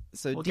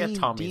so We'll get Dean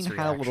Tommy's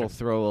had a little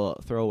reaction.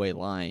 throwaway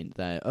line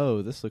that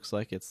this looks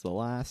like it's the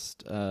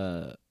last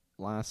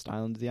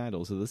Island of the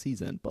Idols of the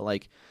season,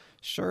 but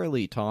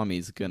surely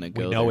Tommy's gonna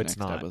go know there it's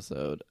next not.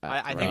 episode.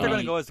 I think they're going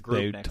to go as a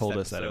group they next told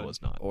us that it episode.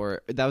 was not.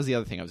 Or that was the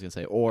other thing I was gonna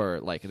say.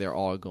 Or they're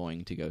all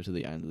going to go to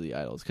the Island of the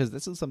Idols, because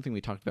this is something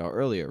we talked about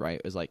earlier,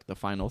 right? Is the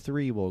final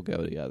three will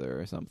go together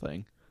or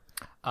something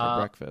for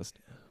breakfast.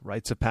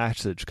 Rites of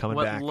passage coming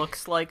What back.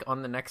 looks like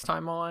on the next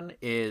time on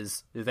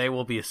is they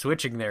will be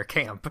switching their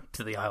camp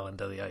to the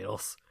Island of the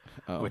Idols,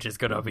 Oh. which is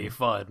going to be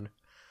fun.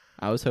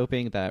 I was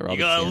hoping that Rob You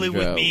gotta and live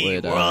Sandra with me,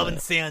 would Rob and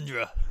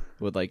Sandra.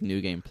 would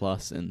New Game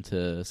Plus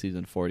into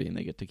season 40, and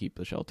they get to keep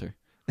the shelter.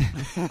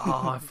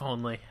 Oh, if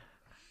only.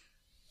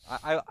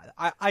 I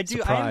am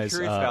Surprise!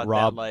 curious about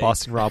Rob, that.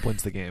 Boston Rob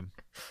wins the game.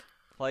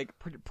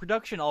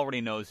 Production already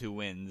knows who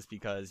wins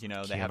because they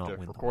have Cannot to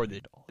win the record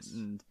Idols. it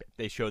and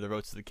they show the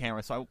votes to the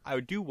camera. So I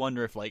do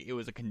wonder if it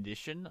was a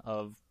condition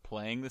of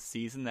playing the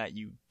season that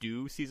you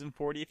do season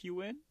 40 if you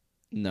win.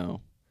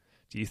 No,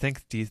 Do you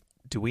think?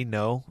 Do we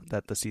know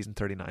that the season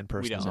 39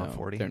 person is don't. on No,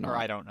 40? they're not. Or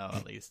I don't know,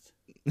 at least.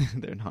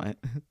 they're not.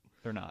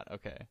 They're not.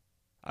 Okay.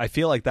 I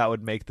feel like that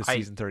would make the I-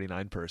 season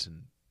 39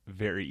 person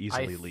very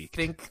easily I leaked.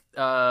 think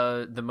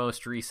the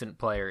most recent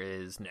player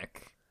is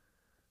Nick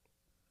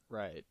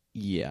Right.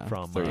 Yeah,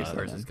 From, 37.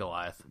 versus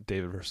Goliath.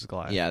 David versus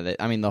Goliath. Yeah,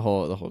 the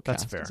whole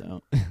That's cast fair. is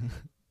out.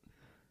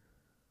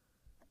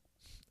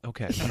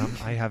 Okay,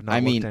 but I have not I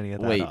mean, looked any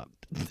of that wait. up.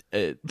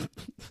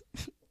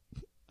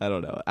 I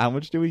don't know. How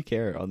much do we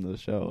care on the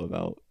show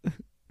about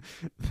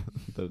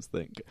those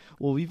things?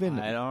 Well, we've been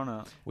I don't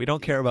know. We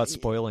don't care about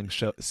spoiling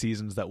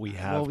seasons that we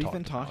have. well, we've talked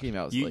been talking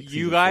about You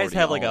season guys 40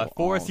 have a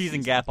all 4-season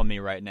season. gap on me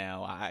right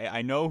now.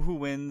 I know who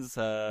wins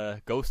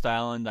Ghost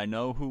Island. I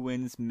know who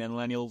wins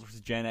Millennials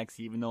versus Gen X,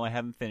 even though I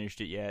haven't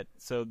finished it yet.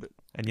 So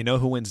And you know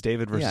who wins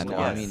David versus Yeah, no,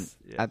 Goliath? I mean,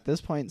 Yeah. at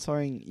this point,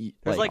 sorry,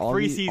 There's all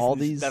 3 all seasons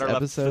these that are left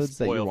to episodes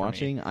that spoil you're for me.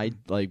 watching,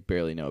 I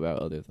barely know about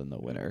other than the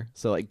winner.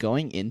 So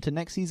going into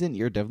next season,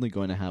 you're definitely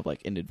going to have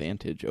an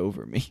advantage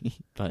over me.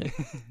 But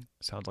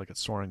Sounds like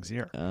it's Soaring's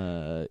year.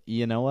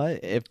 you know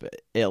what? If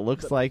it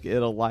looks like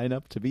it'll line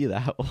up to be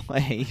that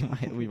way,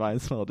 we might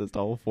as well just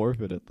all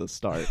forfeit at the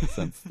start,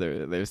 since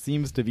there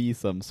seems to be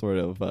some sort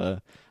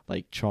of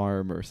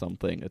charm or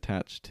something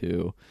attached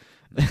to.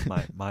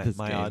 My this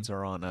my game. odds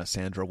are on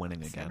Sandra winning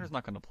again. Sandra's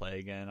not going to play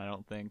again, I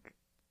don't think.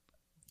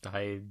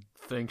 I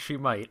think she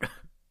might.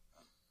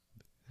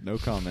 No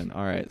comment.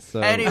 All right.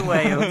 So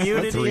Anyway, let's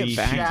immunity get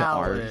back to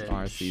challenge.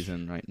 our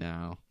season right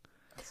now.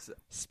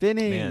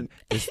 Spinning. Man,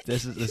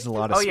 this is a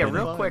lot of Oh yeah, spinning.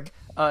 real quick.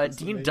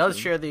 Dean does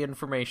share the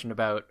information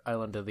about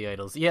Island of the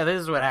Idols. Yeah,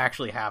 this is what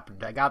actually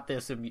happened. I got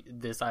this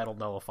idol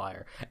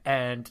nullifier,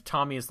 and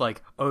Tommy is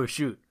like, "Oh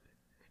shoot,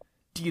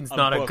 Dean's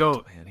not a booked.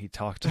 goat." Man, he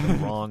talked to the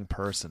wrong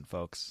person,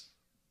 folks.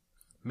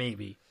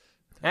 Maybe.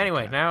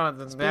 Anyway, Okay. now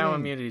Spinning.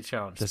 immunity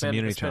challenge. This Spinning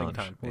immunity time.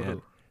 challenge, Woohoo.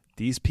 man.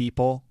 These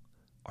people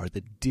are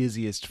the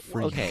dizziest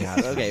freaking Okay,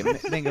 cats. okay,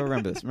 Mango,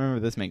 remember this,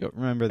 Mango,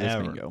 remember this,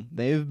 Ever. Mango.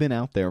 They've been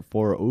out there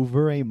for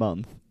over a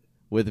month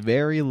with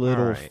very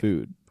little All right.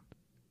 food.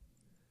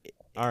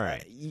 All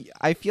right.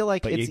 I feel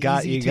like But it's you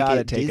got- easy you to gotta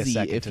get take a dizzy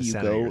second if to you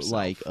center go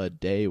yourself. a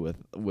day with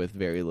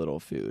very little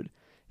food.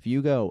 If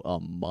you go a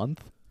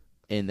month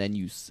and then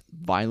you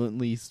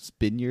violently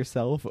spin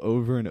yourself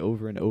over and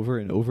over and over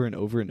and over and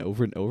over and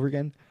over and over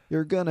again,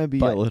 you're gonna be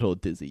But- a little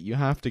dizzy. You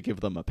have to give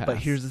them a pass. But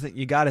here's the thing: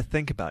 you got to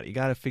think about it. You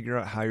got to figure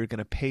out how you're going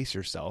to pace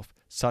yourself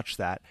such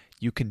that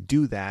you can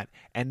do that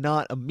and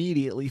not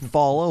immediately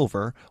fall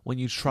over when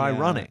you try Yeah.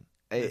 running.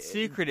 The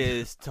secret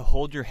is to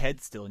hold your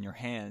head still in your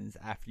hands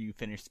after you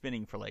finish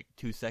spinning for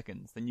 2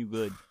 seconds. Then you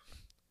good.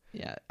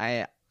 Yeah,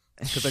 I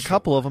Because a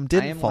couple of them I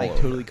didn't am fall like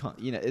over.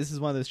 totally, this is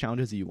one of those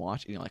challenges you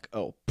watch and you're like,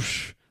 oh,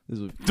 psh, this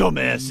was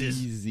Dumbasses.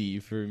 easy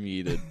for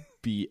me to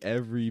beat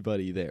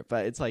everybody there.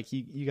 But it's like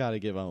you got to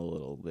give them a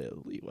little bit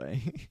of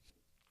leeway.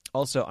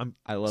 Also,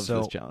 I love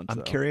this challenge. I'm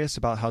though. curious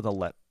about how the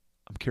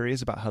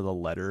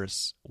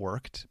letters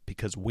worked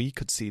because we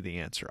could see the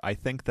answer. I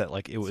think that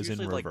like it was in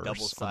usually,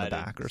 reverse like, on the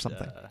back or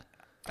something.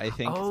 I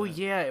think. Oh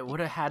yeah, it would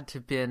have had to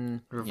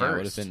been Yeah, it would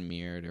reversed. have been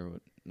mirrored or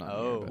not.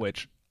 Oh. Mirrored, but-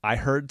 Which I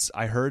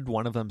heard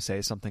one of them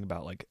say something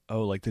about like,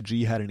 oh, like the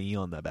G had an E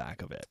on the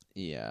back of it,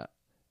 yeah.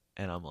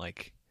 and I'm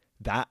like,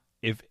 that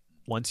if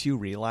once you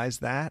realize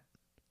that,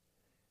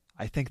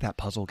 I think that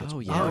puzzle gets Oh,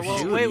 weird. yeah. Oh, well,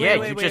 shoot. wait, Yeah,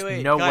 wait, you wait, just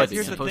wait. know Guys, what's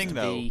here's the supposed thing, to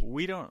though. be.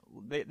 We don't.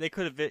 They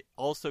could have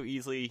also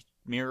easily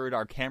mirrored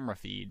our camera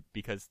feed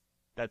because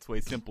that's way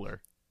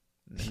simpler.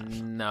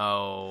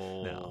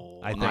 No,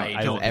 I think- I I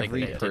don't don't think Every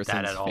they did that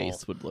person's at all.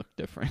 face would look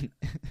different.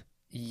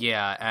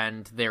 Yeah,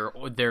 and their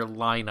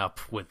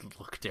lineup would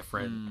look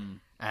different, Hmm.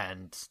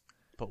 and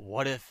But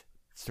what if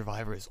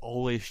Survivor is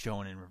always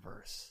shown in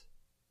reverse?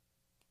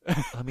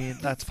 I mean,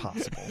 that's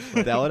possible.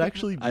 That would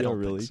actually be I a don't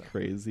really think so.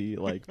 crazy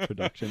like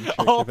production trick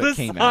All if the it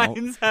came out.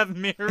 signs have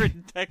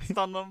mirrored text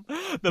on them.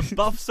 The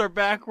buffs are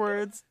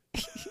backwards.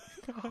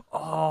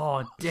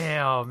 oh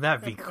damn,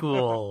 that'd be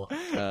cool.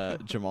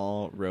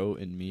 Jamal wrote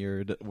in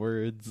mirrored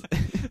words.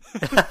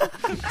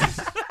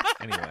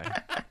 Anyway.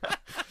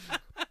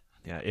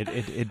 Yeah,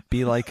 it'd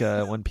be like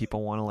when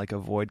people want to like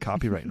avoid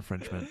copyright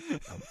infringement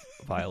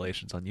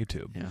violations on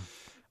YouTube. Yeah.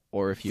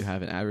 Or if you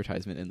have an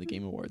advertisement in the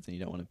Game Awards and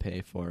you don't want to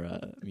pay for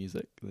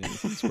music, then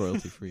it's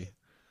royalty free.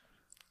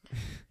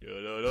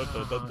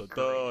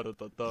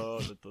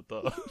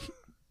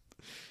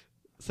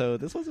 So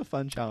this was a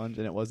fun challenge,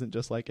 and it wasn't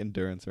just like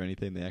endurance or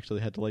anything. They actually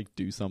had to like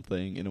do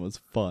something, and it was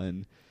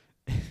fun.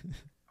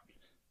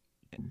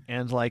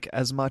 And like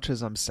as much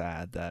as I'm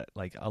sad that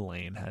like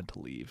Elaine had to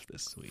leave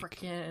this week.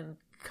 Freaking.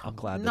 I'm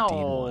glad that no,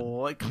 Dean won.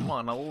 like, come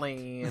on,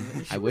 Elaine.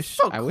 She I was wish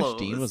so I wish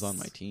Dean was close. on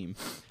my team.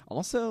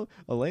 Also,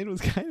 Elaine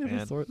was kind of Man.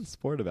 a sort of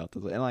sport about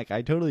this, and like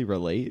I totally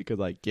relate because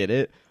I get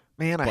it.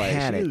 Man, I But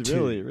had she it was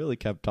too. really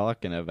kept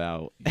talking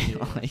about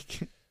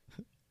like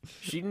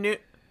She knew.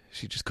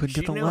 She just couldn't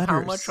She get the knew letters.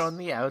 how much on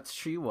the outs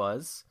she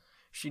was.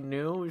 She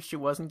knew she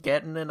wasn't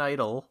getting an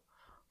idol.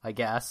 I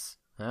guess.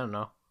 I don't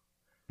know.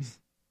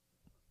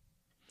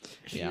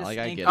 yeah, like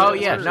I get Oh,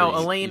 it. yeah, especially no,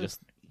 you Elaine-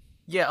 just-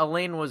 Yeah,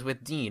 Elaine was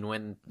with Dean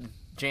when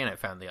Janet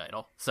found the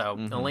idol. So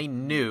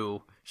Elaine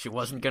knew she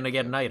wasn't going to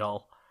get an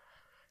idol.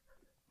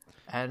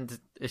 And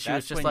she was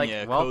That's just when like,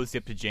 you well, cozy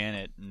up to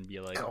Janet and be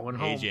like, Going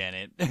 "Hey, home."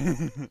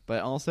 Janet."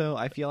 But also,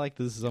 I feel like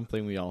this is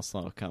something we all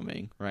saw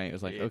coming, right? It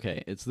was like, Yeah.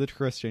 okay, it's the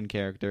Christian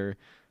character.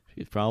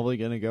 She's probably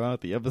gonna go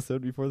out the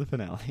episode before the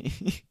finale.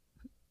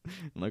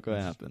 And look what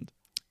happened.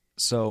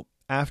 So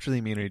after the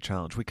immunity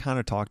challenge, we kind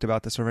of talked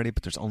about this already,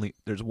 but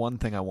there's one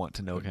thing I want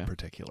to note in Okay.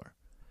 particular.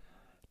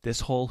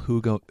 This whole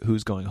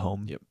who's going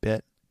home Yep.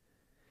 bit,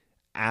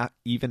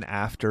 even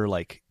after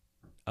like,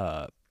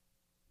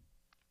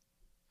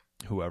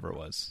 whoever it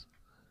was,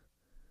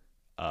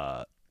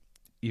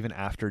 even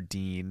after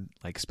Dean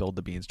like spilled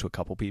the beans to a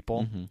couple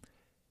people,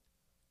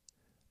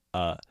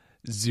 Mhm.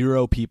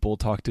 0 people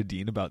talked to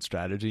Dean about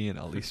strategy in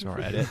at least our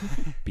edit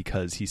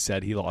because he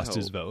said he lost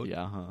his Oh, vote.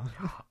 Yeah,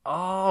 huh?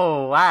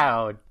 oh,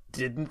 wow.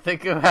 Didn't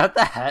think about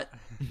that.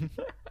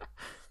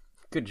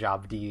 Good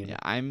job, Dean. Yeah,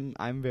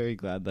 I'm very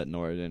glad that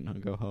Nora didn't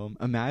go home.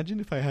 Imagine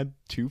if I had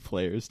 2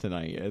 players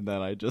tonight and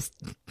then I just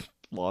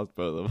lost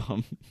both of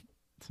them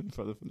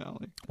for the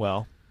finale.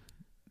 Well,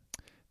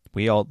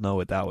 we all know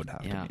what that would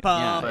have to be.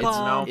 But it's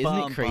no-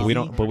 Isn't it crazy? We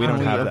don't- but we how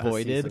don't have that.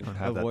 avoided We don't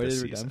have that avoided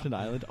this Redemption season.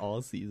 Island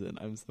all season.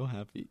 I'm so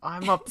happy.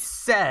 I'm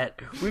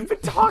upset. We've been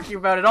talking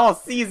about it all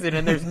season,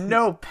 and there's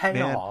no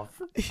payoff.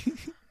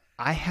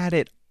 I had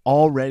it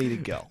all ready to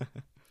go.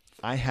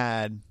 I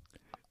had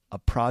a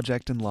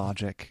project in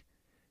Logic,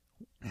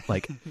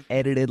 like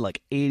edited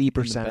like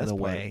 80% of the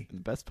way. The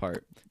best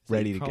part, is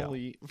ready they to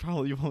go.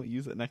 Probably won't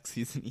use it next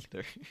season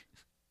either.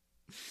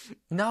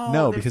 No,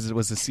 No, there's- because it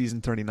was a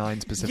season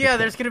 39 specific. yeah, thing.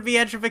 there's gonna be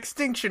Edge of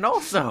Extinction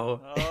also.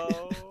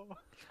 Oh.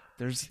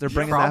 they're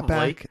bringing that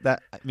Probably. back.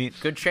 That I mean,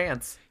 Good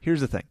chance.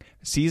 here's the thing: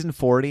 season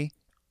 40.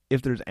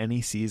 If there's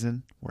any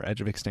season where Edge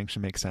of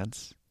Extinction makes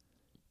sense,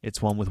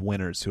 it's one with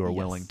winners who are Yes.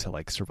 willing to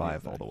like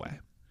survive all the way.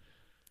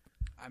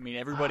 I mean,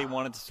 everybody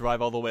wanted to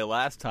survive all the way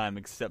last time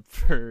except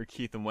for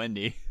Keith and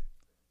Wendy.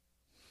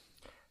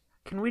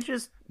 Can we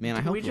just Man, I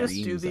can hope we just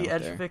do Reem's the out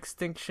Edge there. of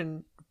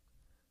Extinction?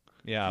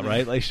 Yeah,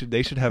 right.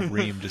 They should have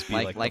Reem just be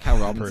like like how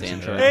the Robin person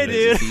Sancho who- Hey, ended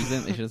dude. the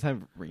season. They should just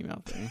have Reem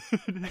out there.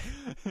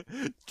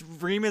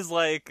 Reem is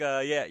like,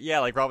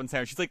 like Robin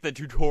Sanders. She's like the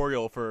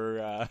tutorial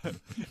for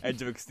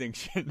Edge of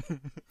Extinction.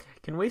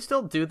 Can we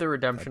still do the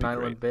Redemption That'd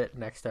be Island bit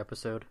next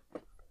episode?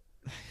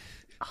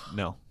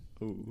 No.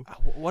 Ooh.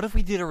 What if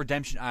we did a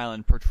Redemption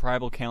Island per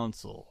tribal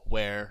council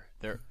where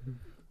they're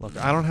Look,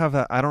 I don't have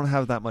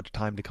that much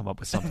time to come up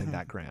with something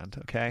that grand.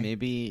 Okay,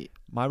 Maybe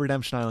my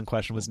Redemption Island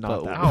question was not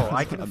But- that. Oh,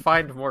 I can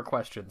find more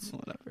questions.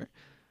 whatever.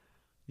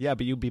 Yeah,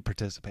 but you'd be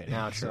participating.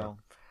 Yeah, true. So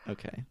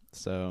Okay,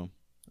 so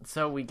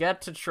So we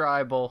get to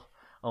Tribal.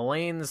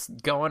 Elaine's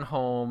going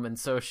home, and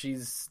so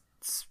she's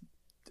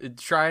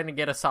trying to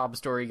get a sob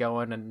story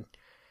going, and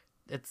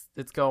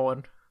it's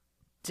going.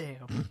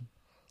 Damn.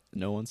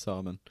 No one's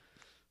sobbing.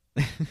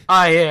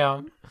 I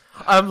am.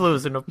 I'm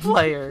losing a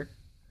player.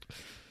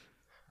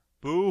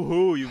 Boo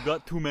hoo! You've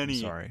got too many.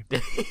 Sorry.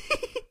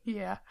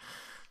 Yeah.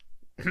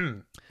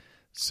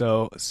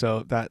 So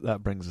that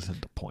brings us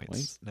into points.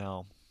 Points?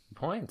 Now,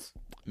 Points.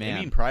 Man,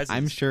 mean prizes.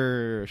 I'm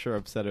sure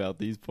upset about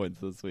these points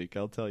this week.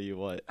 I'll tell you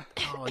what.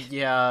 Oh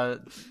yeah.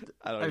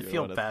 I don't I even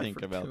feel want to bad think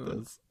for about Toon.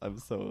 this. I'm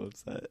so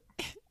upset.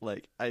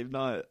 Like, I'm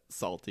not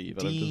salty,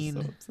 but Dean.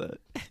 I'm just so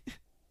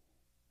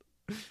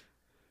upset.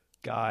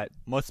 got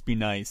Must be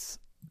nice.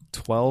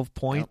 12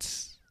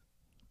 points.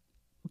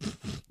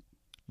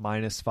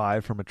 Minus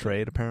 5 from a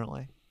trade,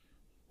 apparently.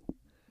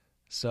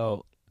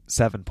 So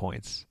 7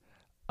 points.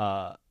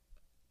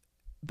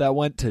 That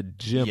went to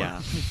Jimmer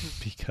Yeah.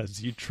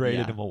 because you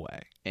traded Yeah. him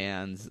away.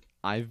 And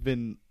I've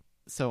been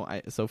so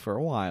for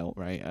a while,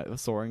 right?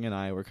 Soaring and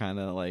I were kind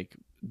of like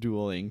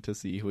dueling to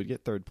see who would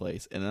get third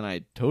place, and then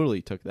I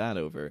totally took that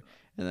over.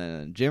 And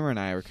then Jimmer and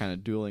I were kind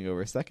of dueling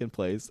over second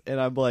place, and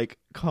I'm like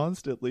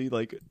constantly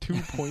like 2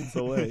 points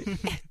away.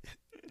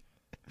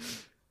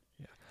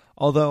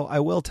 Although I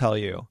will tell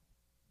you,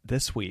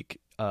 this week,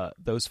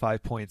 those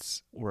 5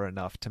 points were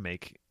enough to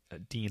make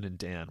Dean and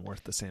Dan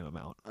worth the same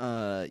amount.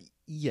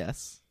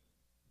 Yes,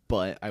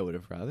 but I would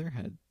have rather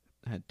had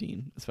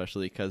Dean,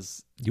 especially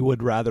because You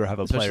would rather have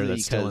a player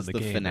that's still in the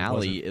game.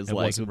 finale and is wasn't-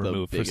 like wasn't the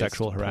removed for biggest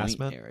sexual point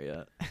harassment.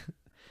 area.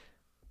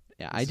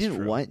 Yeah, I This is didn't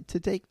true. want to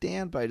take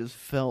Dan, but I just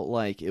felt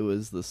like it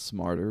was the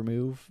smarter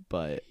move.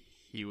 But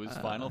He was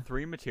Final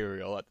 3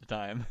 material at the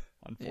time. yeah,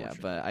 Unfortunately.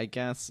 but I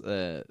guess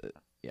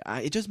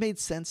it just made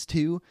sense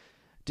too.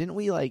 Didn't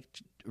we like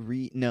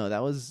No,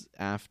 that was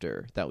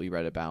after that we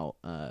read about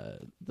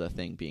the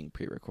thing being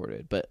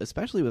pre-recorded. But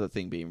especially with the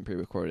thing being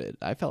pre-recorded,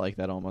 I felt like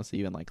that almost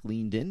even like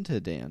leaned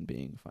into Dan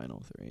being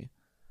Final 3.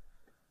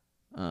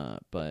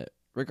 But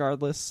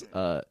regardless,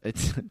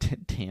 it's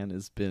Dan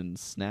has been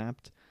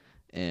snapped,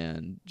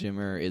 and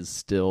Jimmer is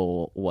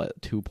still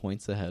 2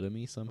 points ahead of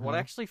me somehow. What I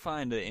actually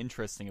find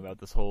interesting about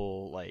this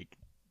whole like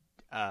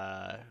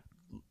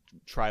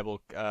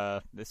tribal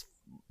this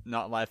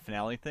not live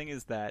finale thing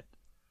is that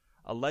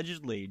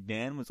allegedly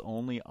Dan was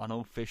only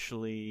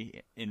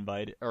unofficially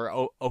invited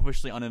or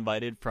officially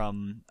uninvited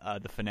from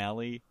the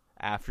finale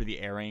after the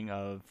airing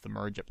of the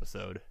merge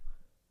episode.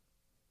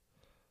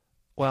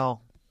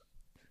 Well,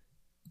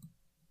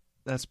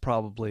 that's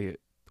probably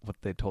what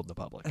they told the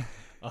public.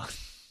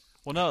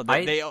 Well, no,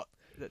 that's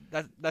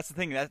the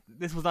thing. That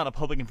this was not a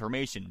public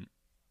information,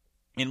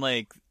 and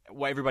like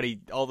what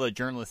all the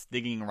journalists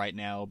digging right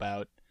now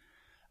about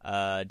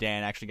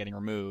Dan actually getting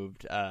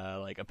removed.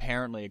 Like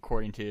apparently,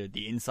 according to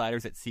the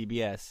insiders at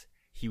CBS,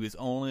 he was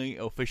only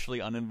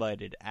officially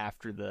uninvited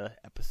after the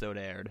episode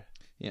aired.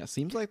 Yeah,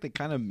 seems like they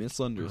kind of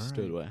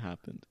misunderstood All what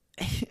happened.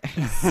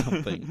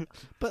 Something.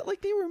 But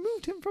like they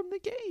removed him from the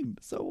game.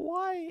 So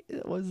why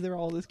was there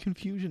all this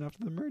confusion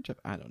after the merge?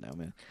 I don't know,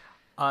 man.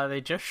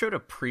 They just showed a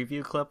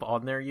preview clip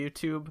on their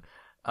YouTube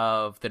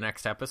of the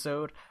next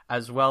episode,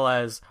 as well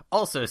as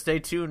also stay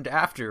tuned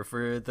after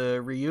for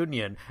the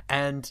reunion.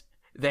 And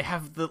they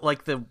have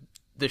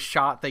the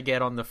shot they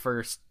get on the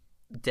first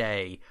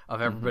day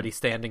of everybody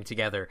standing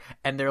together,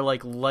 and they're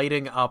like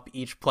lighting up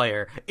each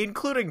player,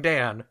 including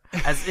Dan,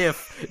 as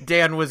if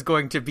Dan was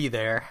going to be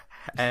there.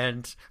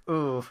 And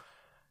ooh,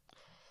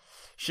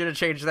 should have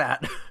changed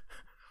that.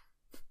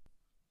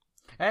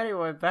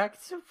 Anyway,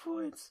 back to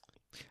points.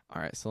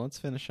 All right, so let's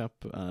finish up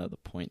the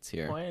points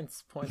here.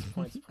 Points.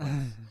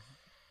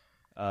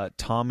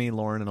 Tommy,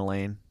 Lauren, and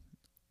Elaine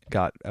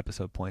got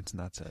episode points, and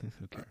that's it.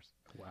 Who cares?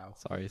 Wow.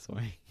 Sorry,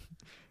 Sway.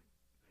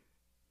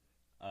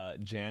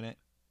 Janet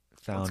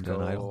found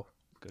an idol.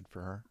 Good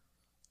for her.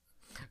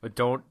 But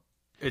don't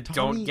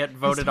Tommy- get has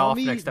voted off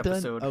Tommy next done-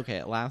 episode.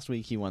 Okay, last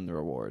week he won the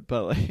reward,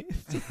 but like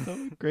it's just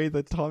so great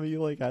that Tommy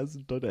like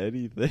hasn't done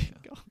anything.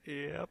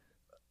 Yep.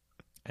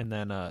 And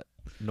then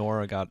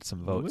Nora got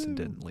some votes and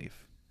Woo. didn't leave.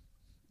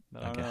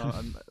 I don't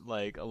Again. know.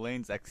 Like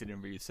Elaine's exit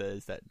interview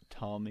says that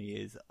Tommy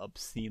is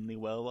obscenely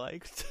well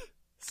liked.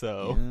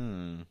 So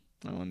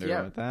I wonder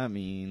Yeah. what that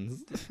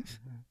means.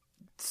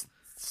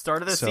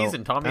 Start of the So,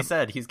 season, Tommy that-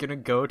 said he's gonna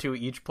go to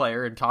each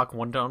player and talk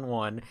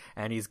one-on-one,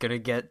 and he's gonna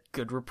get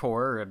good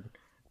rapport, and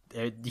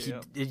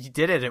he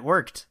did it. It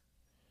worked.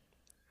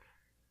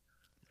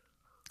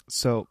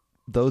 So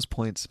those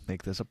points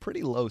make this a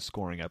pretty low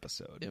scoring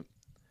episode. Yep.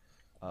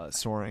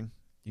 Soaring,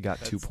 you got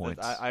 2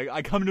 points.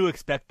 I come to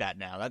expect that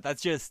now.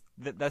 That's just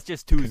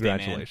Tuesday,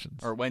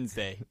 Congratulations. man, or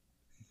Wednesday.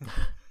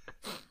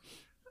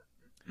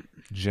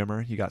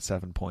 Jimmer, you got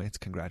 7 points.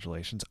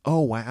 Congratulations. Oh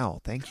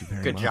wow, thank you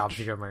very Good much. job,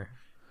 Jimmer.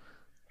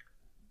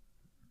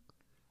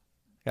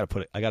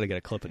 I gotta get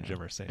a clip of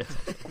Jimmer saying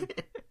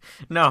it.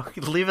 No,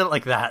 leave it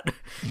like that.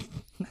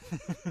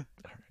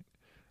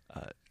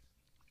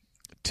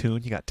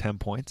 Toon, you got 10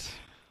 points.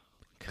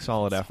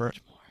 Solid So effort.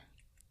 much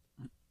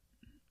more.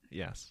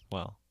 Yes.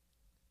 Well,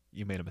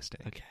 you made a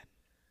mistake. Okay.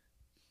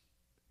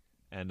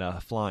 And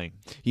flying.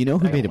 You know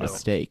who made a Hello.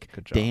 mistake?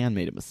 Good job. Dan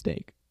made a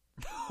mistake.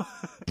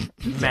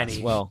 Many.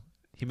 Yes, well,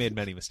 he made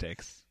many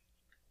mistakes.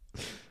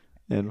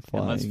 And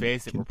flying let's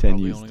face it, we're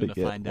probably continues only to gonna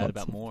get find out lots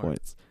about of more.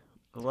 points.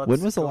 Let's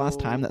When was the last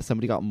go- time that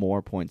somebody got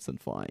more points than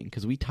flying?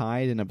 Because we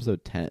tied in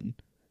episode 10.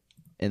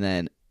 And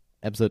then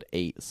episode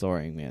 8,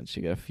 Soaring managed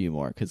to get a few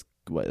more. Because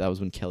that was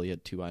when Kelly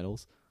had 2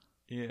 idols.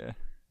 Yeah.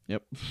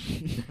 Yep.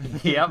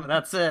 Yep,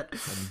 that's it.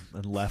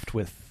 And left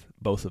with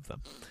both of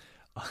them.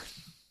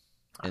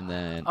 And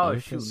then Oh, other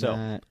shoot. than So,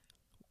 that,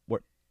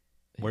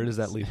 Where does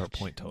that leave our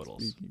point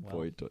totals? Speaking Well,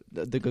 point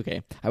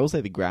okay, I will say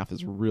the graph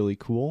is really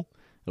cool.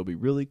 It'll be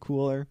really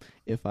cooler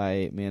if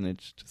I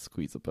manage to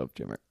squeeze above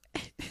Jimmer.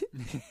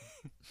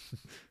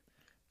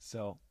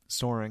 So,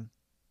 Soaring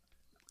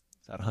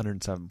is at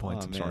 107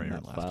 points. Oh, I'm man, sorry, you're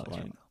in that last flat place.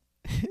 line.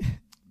 right now.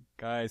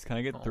 Guys, can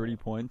I get 30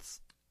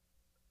 points?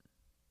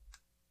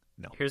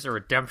 No. Here's a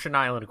Redemption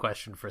Island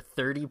question for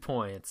 30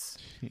 points.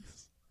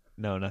 Jeez.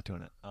 No, not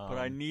doing it. But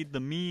I need the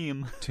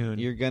meme. Tune.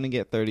 You're gonna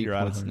get 30 You're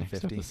at points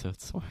next 150. episode,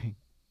 Soaring.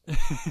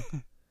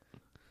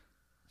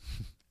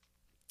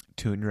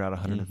 Tune, you're at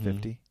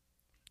 150. Mm-hmm.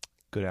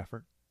 Good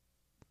effort.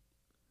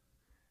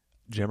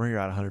 Jimmer, you're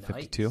at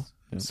 152. Nice.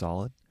 Yep.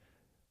 Solid.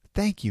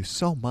 Thank you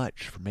so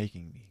much for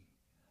making me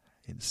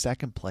in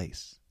second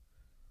place.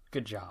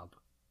 Good job.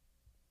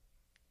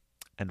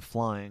 And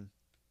flying,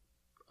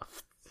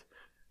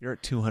 you're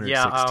at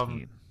 216.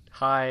 Yeah,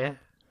 hi.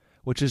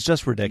 Which is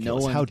just No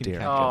ridiculous. one How can dare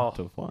catch you? up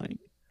Oh. to flying.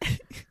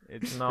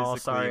 It's No, physically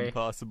sorry.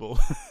 impossible.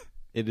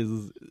 It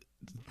is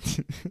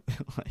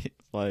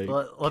like Let's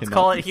cannot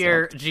call it be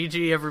here. stopped.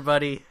 GG,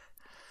 everybody.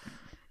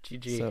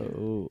 GG.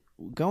 So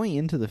going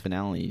into the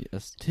finale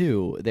as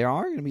 2, there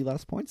are going to be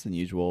less points than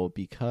usual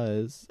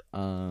because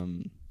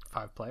 5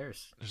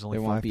 players. There's only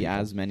there 5 won't be people.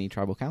 as many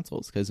tribal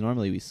councils because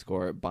normally we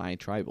score by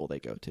tribal they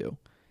go to,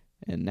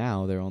 and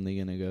now they're only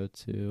going to go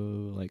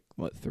to like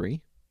what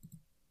 3,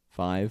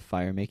 5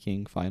 fire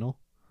making final.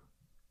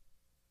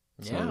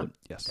 Yeah. So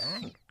Yes.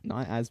 Dang.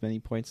 not as many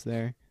points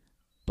there,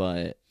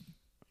 but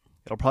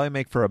It'll probably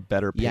make for a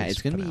better pace yeah,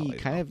 it's going to finale, be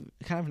kind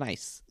of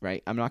nice,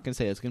 right? I'm not going to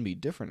say it's going to be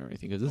different or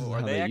anything because this is Oh, are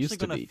how they they actually used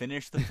to going to be.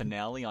 finish the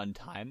finale on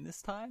time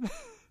this time?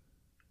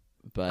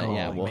 But Oh,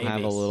 yeah, we'll have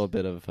maybe. a little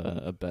bit of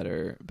a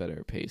better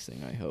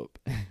pacing, I hope.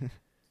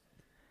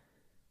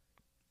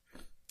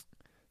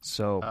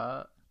 So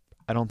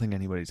I don't think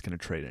anybody's going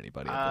to trade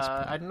anybody at this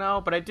I point. know,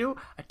 but I do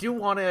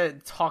want to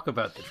talk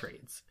about the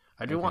trades.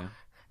 I do want.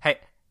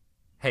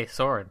 Hey,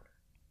 Soren.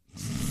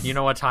 You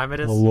know what time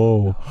it is?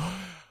 Hello.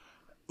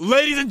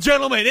 Ladies and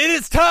gentlemen, it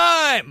is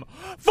time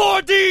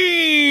for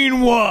Dean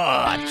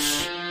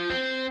Watch!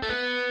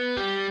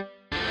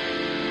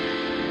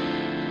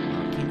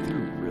 Came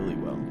through really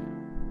well.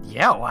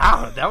 Yeah,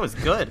 wow, that was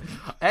good.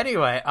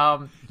 Anyway,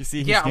 You see,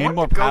 he's Yeah, I gained wanted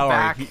more to go power.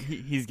 back.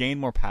 He's gained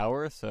more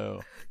power,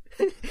 so...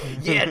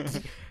 yeah,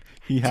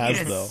 He has,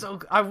 Dean is though. so.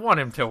 I want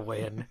him to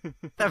win.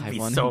 That'd I be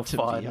want so him to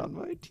fun. be on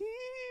my team.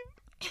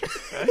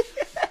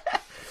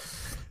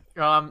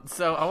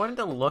 So I wanted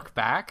to look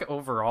back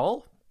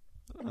overall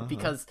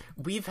because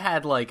we've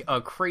had like a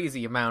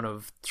crazy amount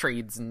of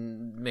trades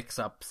and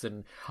mix-ups,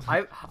 and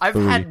I've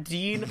had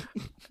Dean.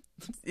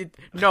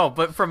 No,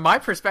 but from my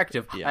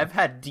perspective, Yeah. I've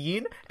had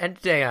Dean and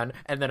Dan,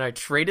 and then I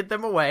traded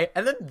them away,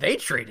 and then they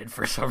traded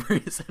for some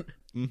reason.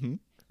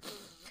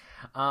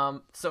 Mm-hmm.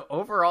 So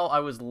overall, I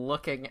was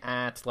looking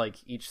at like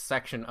each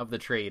section of the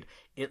trade.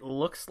 It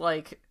looks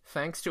like,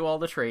 thanks to all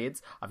the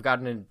trades, I've got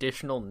an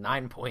additional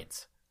 9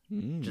 points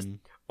just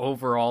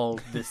overall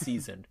this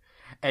season,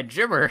 and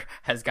Jimmer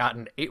has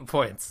gotten 8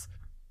 points,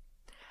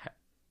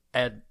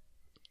 and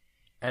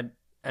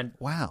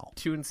Wow.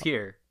 Tunes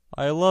here.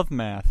 I love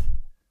math.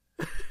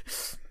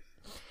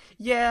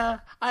 Yeah,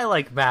 I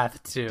like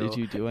math too. Did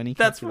you do any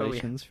That's what we-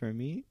 calculations for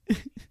me?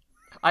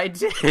 I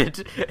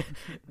did.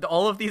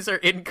 All of these are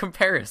in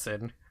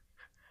comparison.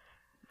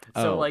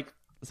 So Oh. like.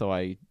 So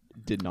I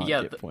did not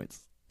Yeah, get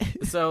points.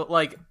 So,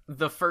 like,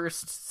 the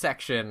first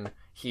section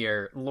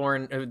here,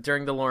 Lauren,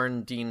 during the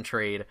Lauren Dean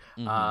trade,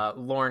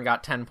 Lauren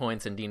got 10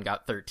 points and Dean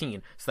got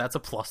 13. So that's a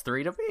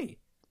 +3 to me.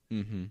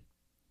 Mm-hmm.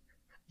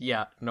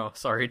 Yeah, no,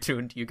 sorry,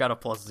 Tuned, you got a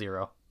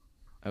 +0.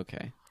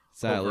 Okay.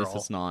 So at least Overall.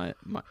 it's not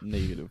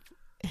negative.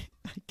 I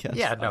guess.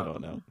 Yeah, I no.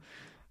 don't know.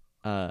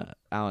 I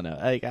don't know.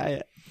 Like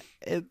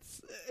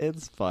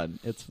it's fun.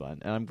 It's fun,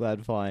 and I'm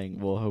glad Flying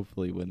will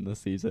hopefully win this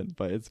season.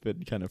 But it's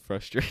been kind of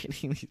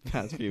frustrating these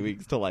past few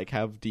weeks to like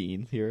have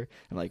Dean here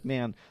and like,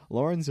 man,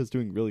 Lauren's just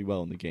doing really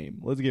well in the game.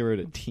 Let's get rid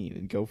of Dean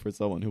and go for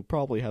someone who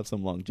probably have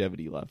some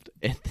longevity left,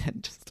 and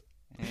then just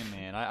Hey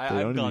man, They I've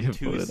don't gone even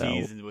 2 vote it out.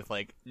 seasons with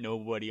like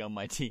nobody on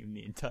my team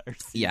the entire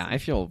season. yeah, I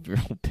feel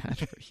real bad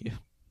for you.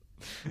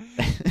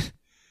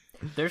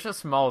 There's a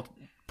small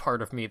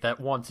part of me that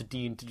wants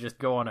Dean to just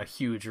go on a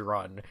huge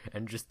run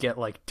and just get,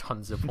 like,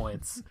 tons of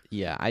points.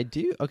 Yeah, I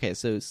do. Okay,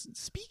 so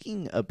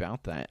speaking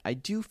about that, I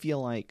do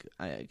feel like,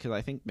 because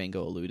I think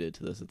Mango alluded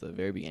to this at the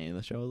very beginning of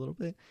the show a little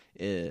bit,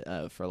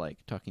 for like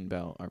talking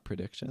about our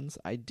predictions.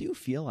 I do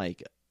feel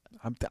like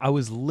I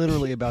was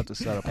literally about to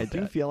set up. I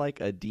do feel like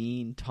a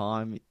Dean,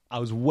 Tom. I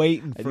was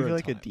waiting I for do feel a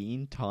like a time.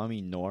 Dean,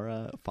 Tommy,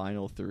 Nora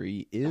final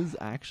 3 is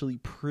actually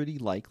pretty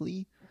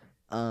likely,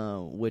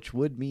 which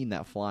would mean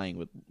that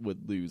Flying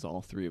would lose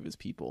all 3 of his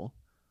people.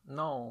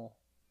 No.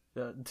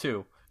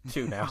 Two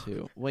now.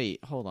 2.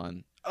 Wait, hold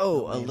on.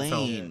 Oh, Elaine's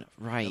Elaine.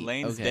 Right.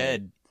 Elaine's okay.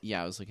 dead.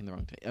 Yeah, I was looking the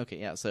wrong thing. Okay,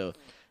 yeah, so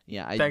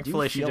yeah, I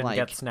Thankfully, do she feel didn't like,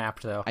 get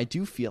snapped, though. I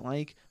do feel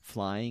like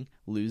Flying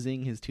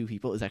losing his 2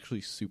 people is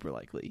actually super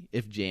likely.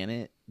 If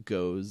Janet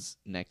goes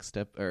next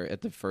step or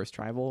at the first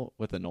tribal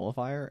with a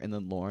nullifier and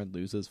then Lauren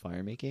loses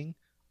fire making,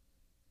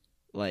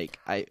 like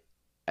I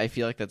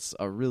feel like that's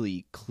a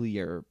really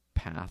clear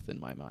path in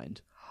my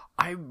mind.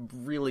 I'm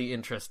really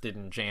interested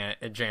in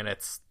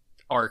Janet's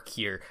arc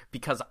here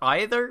because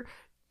either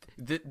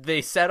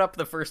they set up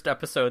the first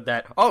episode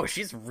that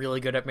she's really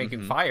good at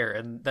making fire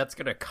and that's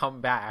gonna come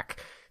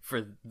back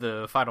for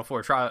the final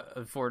four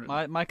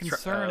My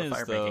concern is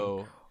fire though,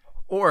 making,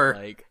 or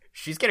like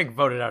she's getting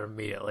voted out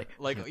immediately.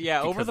 over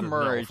because the of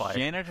merge, Nullify.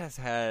 Janet has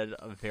had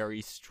a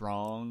very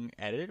strong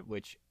edit,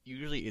 which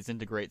usually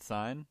isn't a great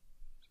sign.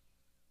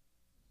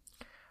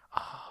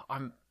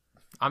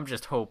 I'm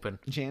just hoping.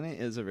 Janet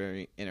is a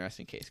very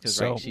interesting case because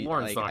So- she,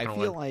 Lauren's not I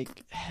gonna feel win.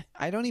 like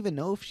I don't even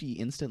know if she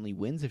instantly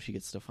wins if she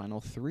gets to final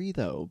 3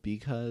 though,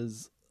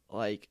 because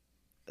like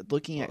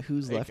looking at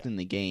who's like, left in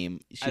the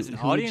game, As an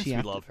who would audience, she we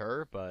have love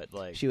her, but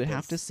like she would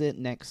have to this- sit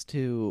next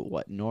to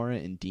Nora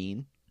and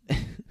Dean,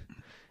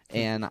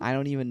 and I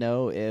don't even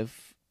know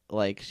if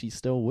like she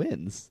still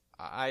wins.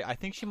 I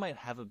think she might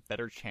have a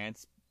better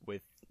chance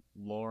with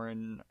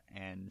Lauren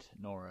and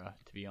Nora,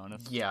 to be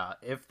honest. Yeah,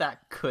 if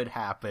that could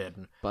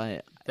happen,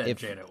 But then if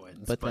Janet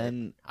wins. but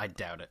then I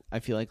doubt it. I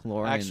feel like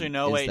Lauren Actually,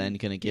 no, is wait, then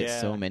going to get yeah.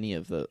 so many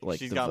of the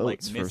She's the got, like,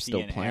 votes for Missy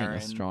still and playing Aaron.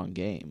 a strong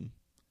game.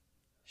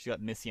 She got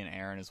Missy and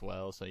Aaron as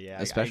well, so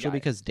yeah. Especially I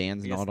because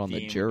Dan's I guess not on Dean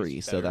the would jury,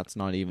 be so better. that's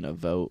not even a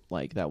vote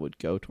like that would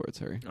go towards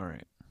her. All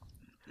right.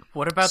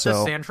 What about the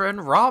So- Sandra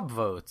and Rob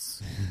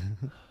votes?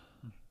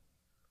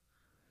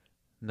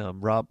 No,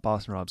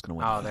 Boston Rob's gonna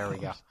win. Oh, there we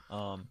go.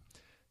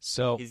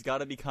 So He's got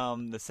to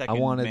become the second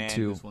wanted man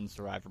to- who's won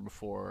Survivor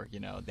before,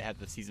 they had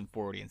the season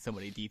 40 and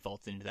somebody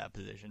defaults into that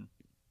position.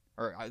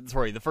 Or,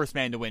 sorry, the first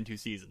man to win 2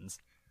 seasons.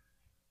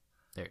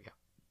 There you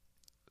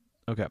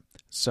go. okay.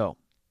 So,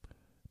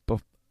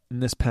 in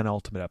this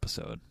penultimate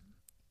episode,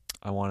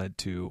 I wanted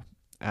to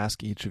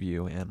ask each of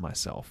you and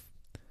myself,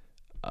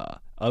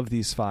 of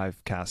these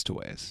 5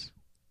 castaways,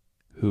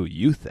 who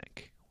you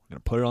think, we're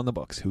going to put it on the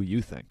books, who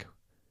you think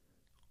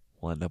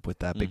will end up with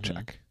that big Mhm.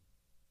 check.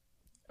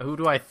 Who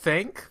do I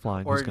think?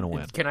 Flying, or who's gonna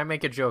win? Can I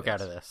make a joke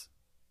out of this?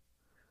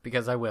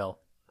 Because I will.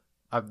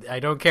 I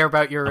don't care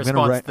about your We're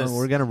response. To this.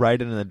 going to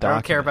write it in the I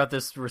document. don't care about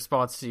this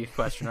response to your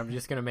question. I'm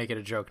just going to make it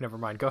a joke. Never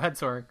mind. Go ahead,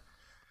 Soren.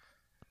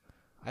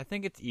 I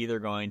think it's either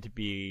going to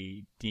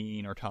be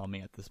Dean or Tommy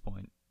at this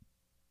point.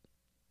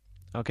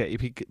 Okay,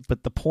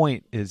 but the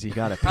point is you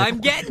got to pick I'm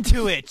one. getting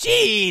to it.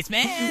 Jeez,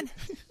 man.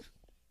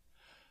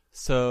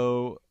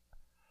 So,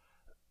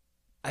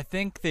 I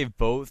think they've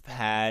both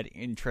had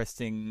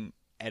interesting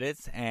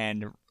edits,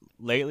 and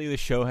lately the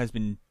show has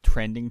been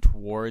trending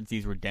towards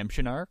these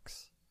redemption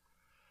arcs.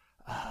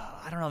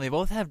 I don't know.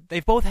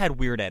 They've both had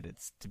weird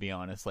edits, to be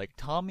honest. Like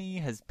Tommy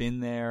has been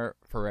there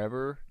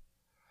forever,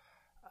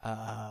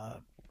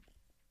 but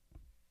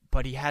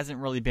he hasn't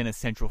really been a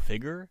central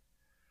figure.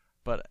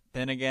 But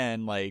then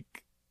again,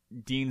 like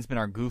Dean's been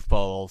our goofball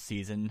all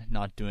season,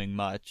 not doing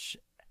much.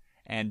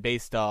 And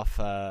based off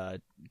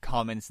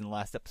comments in the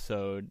last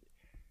episode,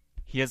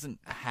 he doesn't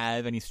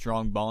have any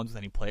strong bonds with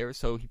any players,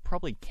 so he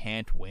probably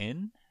can't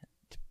win,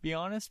 to be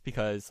honest,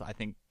 because I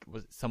think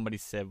somebody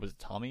said, was it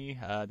Tommy,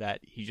 that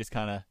he just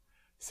kind of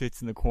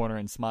sits in the corner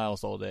and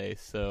smiles all day.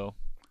 So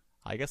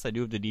I guess I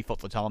do have to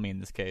default to Tommy in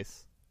this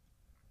case.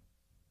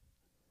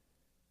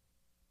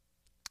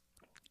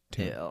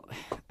 Yeah,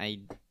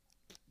 I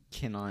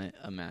cannot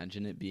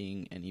imagine it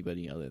being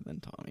anybody other than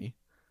Tommy.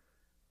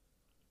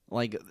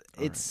 Like,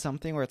 it's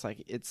something where it's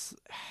like, it's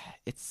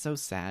so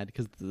sad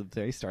because the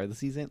very start of the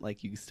season,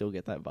 like, you still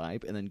get that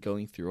vibe, and then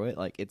going through it,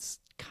 like, it's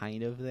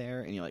kind of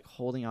there, and you're, like,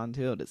 holding on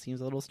to it. It seems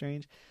a little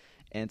strange.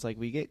 And it's like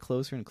we get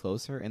closer and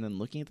closer, and then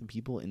looking at the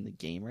people in the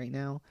game right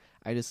now,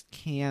 I just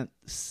can't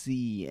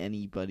see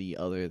anybody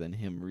other than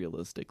him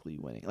realistically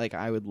winning. Like,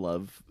 I would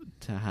love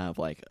to have,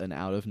 like, an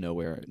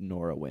out-of-nowhere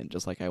Nora win,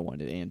 just like I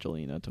wanted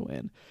Angelina to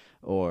win.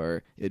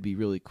 Or it'd be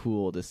really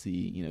cool to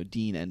see,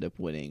 Dean end up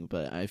winning,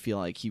 but I feel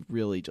like he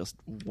really just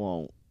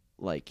won't,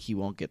 he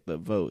won't get the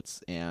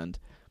votes. And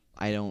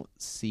I don't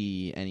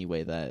see any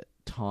way that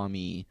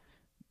Tommy,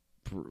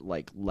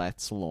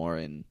 lets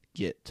Lauren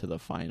get to the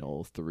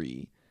final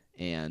 3.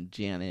 And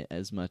Janet,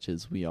 as much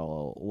as we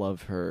all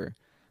love her,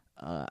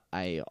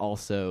 I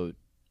also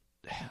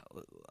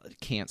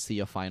can't see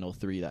a final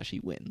 3 that she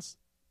wins.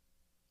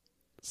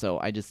 So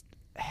I just,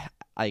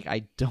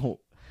 I don't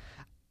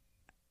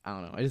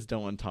know. I just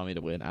don't want Tommy to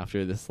win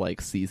after this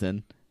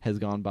season has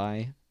gone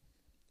by,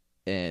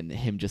 and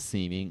him just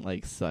seeming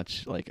like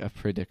such a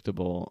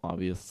predictable,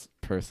 obvious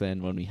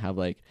person when we have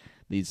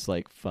these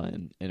like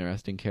fun,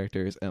 interesting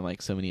characters, and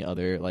like so many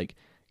other like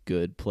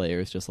good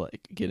players just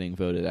like getting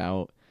voted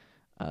out,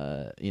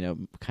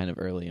 kind of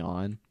early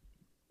on.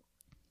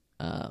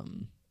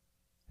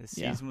 The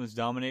season was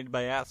dominated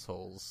by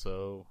assholes,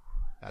 so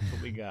that's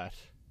what we got.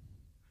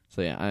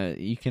 So yeah,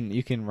 you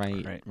can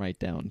write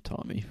down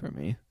Tommy for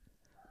me.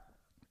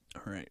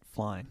 All right,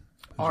 flying.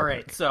 All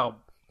right, so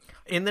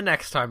in the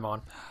next time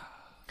on,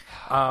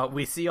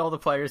 we see all the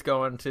players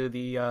going to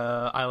the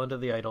Island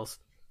of the Idols,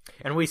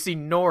 and we see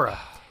Nora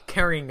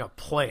carrying a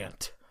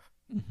plant.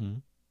 Mm-hmm.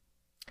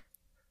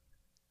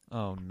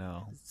 Oh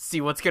no!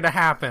 See what's going to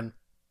happen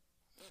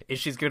is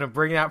she's going to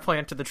bring that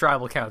plant to the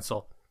tribal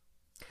council.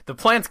 The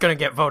plant's going to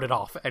get voted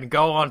off and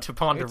go on to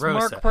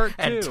Ponderosa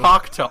and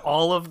talk to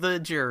all of the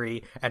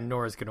jury, and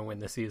Nora's going to win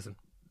the season.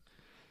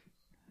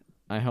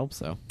 I hope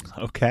so.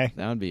 Okay.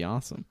 That would be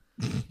awesome.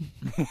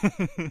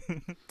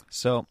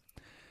 So,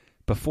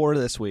 before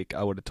this week,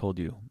 I would have told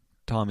you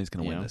Tommy's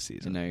going to win this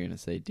season. And now you're going to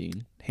say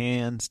Dean.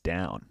 Hands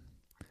down.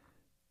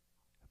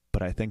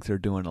 But I think they're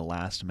doing a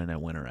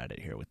last-minute winner edit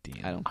here with Dean.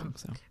 I don't think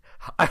so.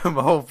 I'm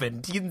hoping.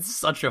 Dean's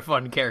such a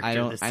fun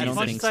character this season. I don't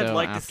much think as I'd so.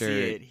 like to After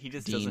see it, he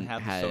just Dean doesn't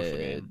have the had social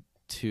game.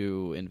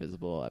 2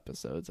 invisible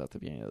episodes at the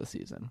beginning of the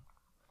season,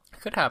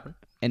 Could happen.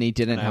 and he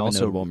didn't And I have a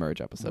also notable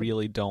merge episode.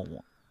 Really don't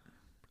want...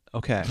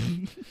 Okay.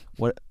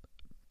 What?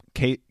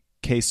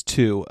 Case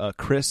 2,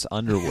 Chris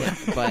Underwood.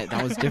 But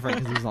that was different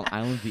because he was on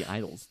Island of the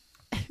Idols.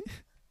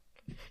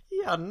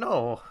 Yeah,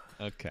 no.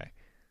 Okay.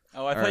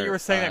 Oh, I thought you were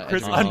saying that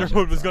Chris Edgy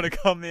Underwood was going to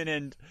come in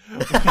and win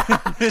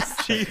this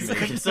season.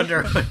 Chris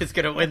Underwood is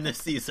going to win this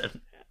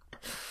season.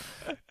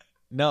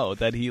 No,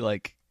 that he,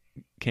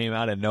 came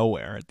out of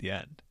nowhere at the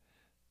end.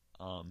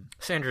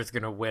 Sandra's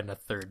going to win a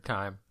third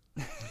time.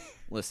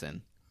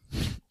 Listen,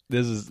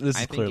 This is I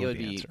think clearly it would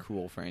the be answer.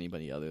 cool for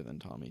anybody other than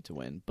Tommy to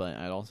win, but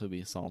I'd also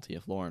be salty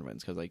if Lauren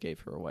wins because I gave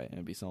her away, and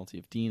I'd be salty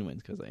if Dean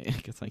wins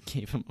because I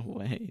gave him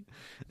away.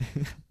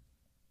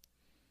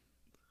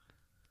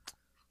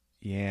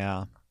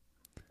 Yeah.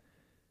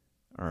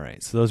 All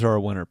right, so those are our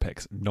winner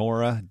picks.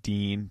 Nora,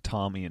 Dean,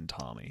 Tommy, and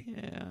Tommy.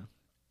 Yeah.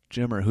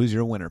 Jimmer, who's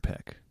your winner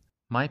pick?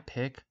 My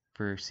pick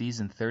for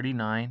season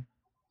 39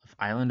 of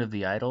Island of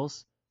the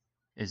Idols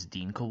is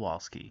Dean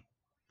Kowalski.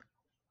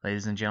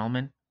 Ladies and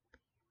gentlemen,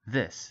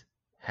 this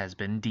has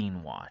been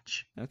Dean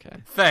Watch.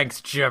 Okay.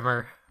 Thanks,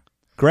 Jimmer.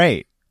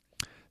 Great.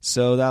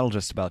 So that'll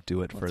just about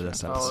do it for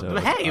this Oh, episode.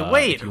 hey, If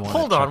wait. you wanna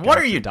Hold check on. What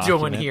out are the you doing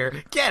document-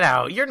 here? Get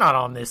out. You're not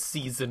on this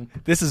season.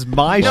 This is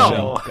my No.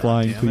 show.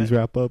 Flying, please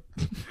wrap up.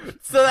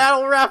 So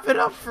that'll wrap it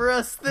up for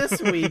us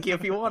this week.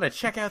 If you want to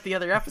check out the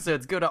other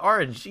episodes, go to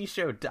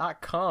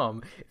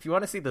rngshow.com. If you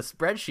want to see the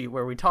spreadsheet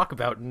where we talk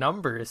about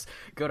numbers,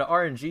 go to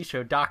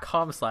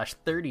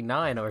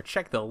rngshow.com/39 or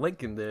check the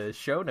link in the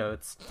show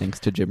notes. Thanks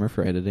to Jimmer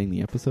for editing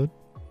the episode.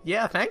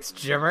 Yeah, thanks,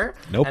 Jimmer.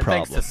 No and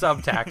problem. thanks to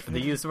Subtact for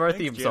the use of our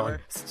theme song, Jimmer.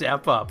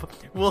 Step Up.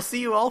 We'll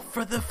see you all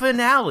for the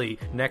finale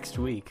next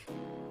week.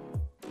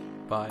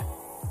 Bye.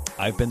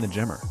 I've been the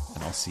Jimmer,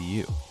 and I'll see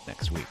you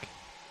next week.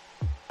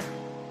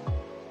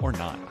 Or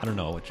not. I don't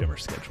know what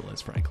Jimmer's schedule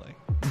is, frankly.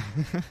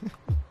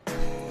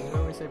 I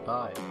always say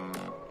bye.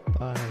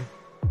 Bye.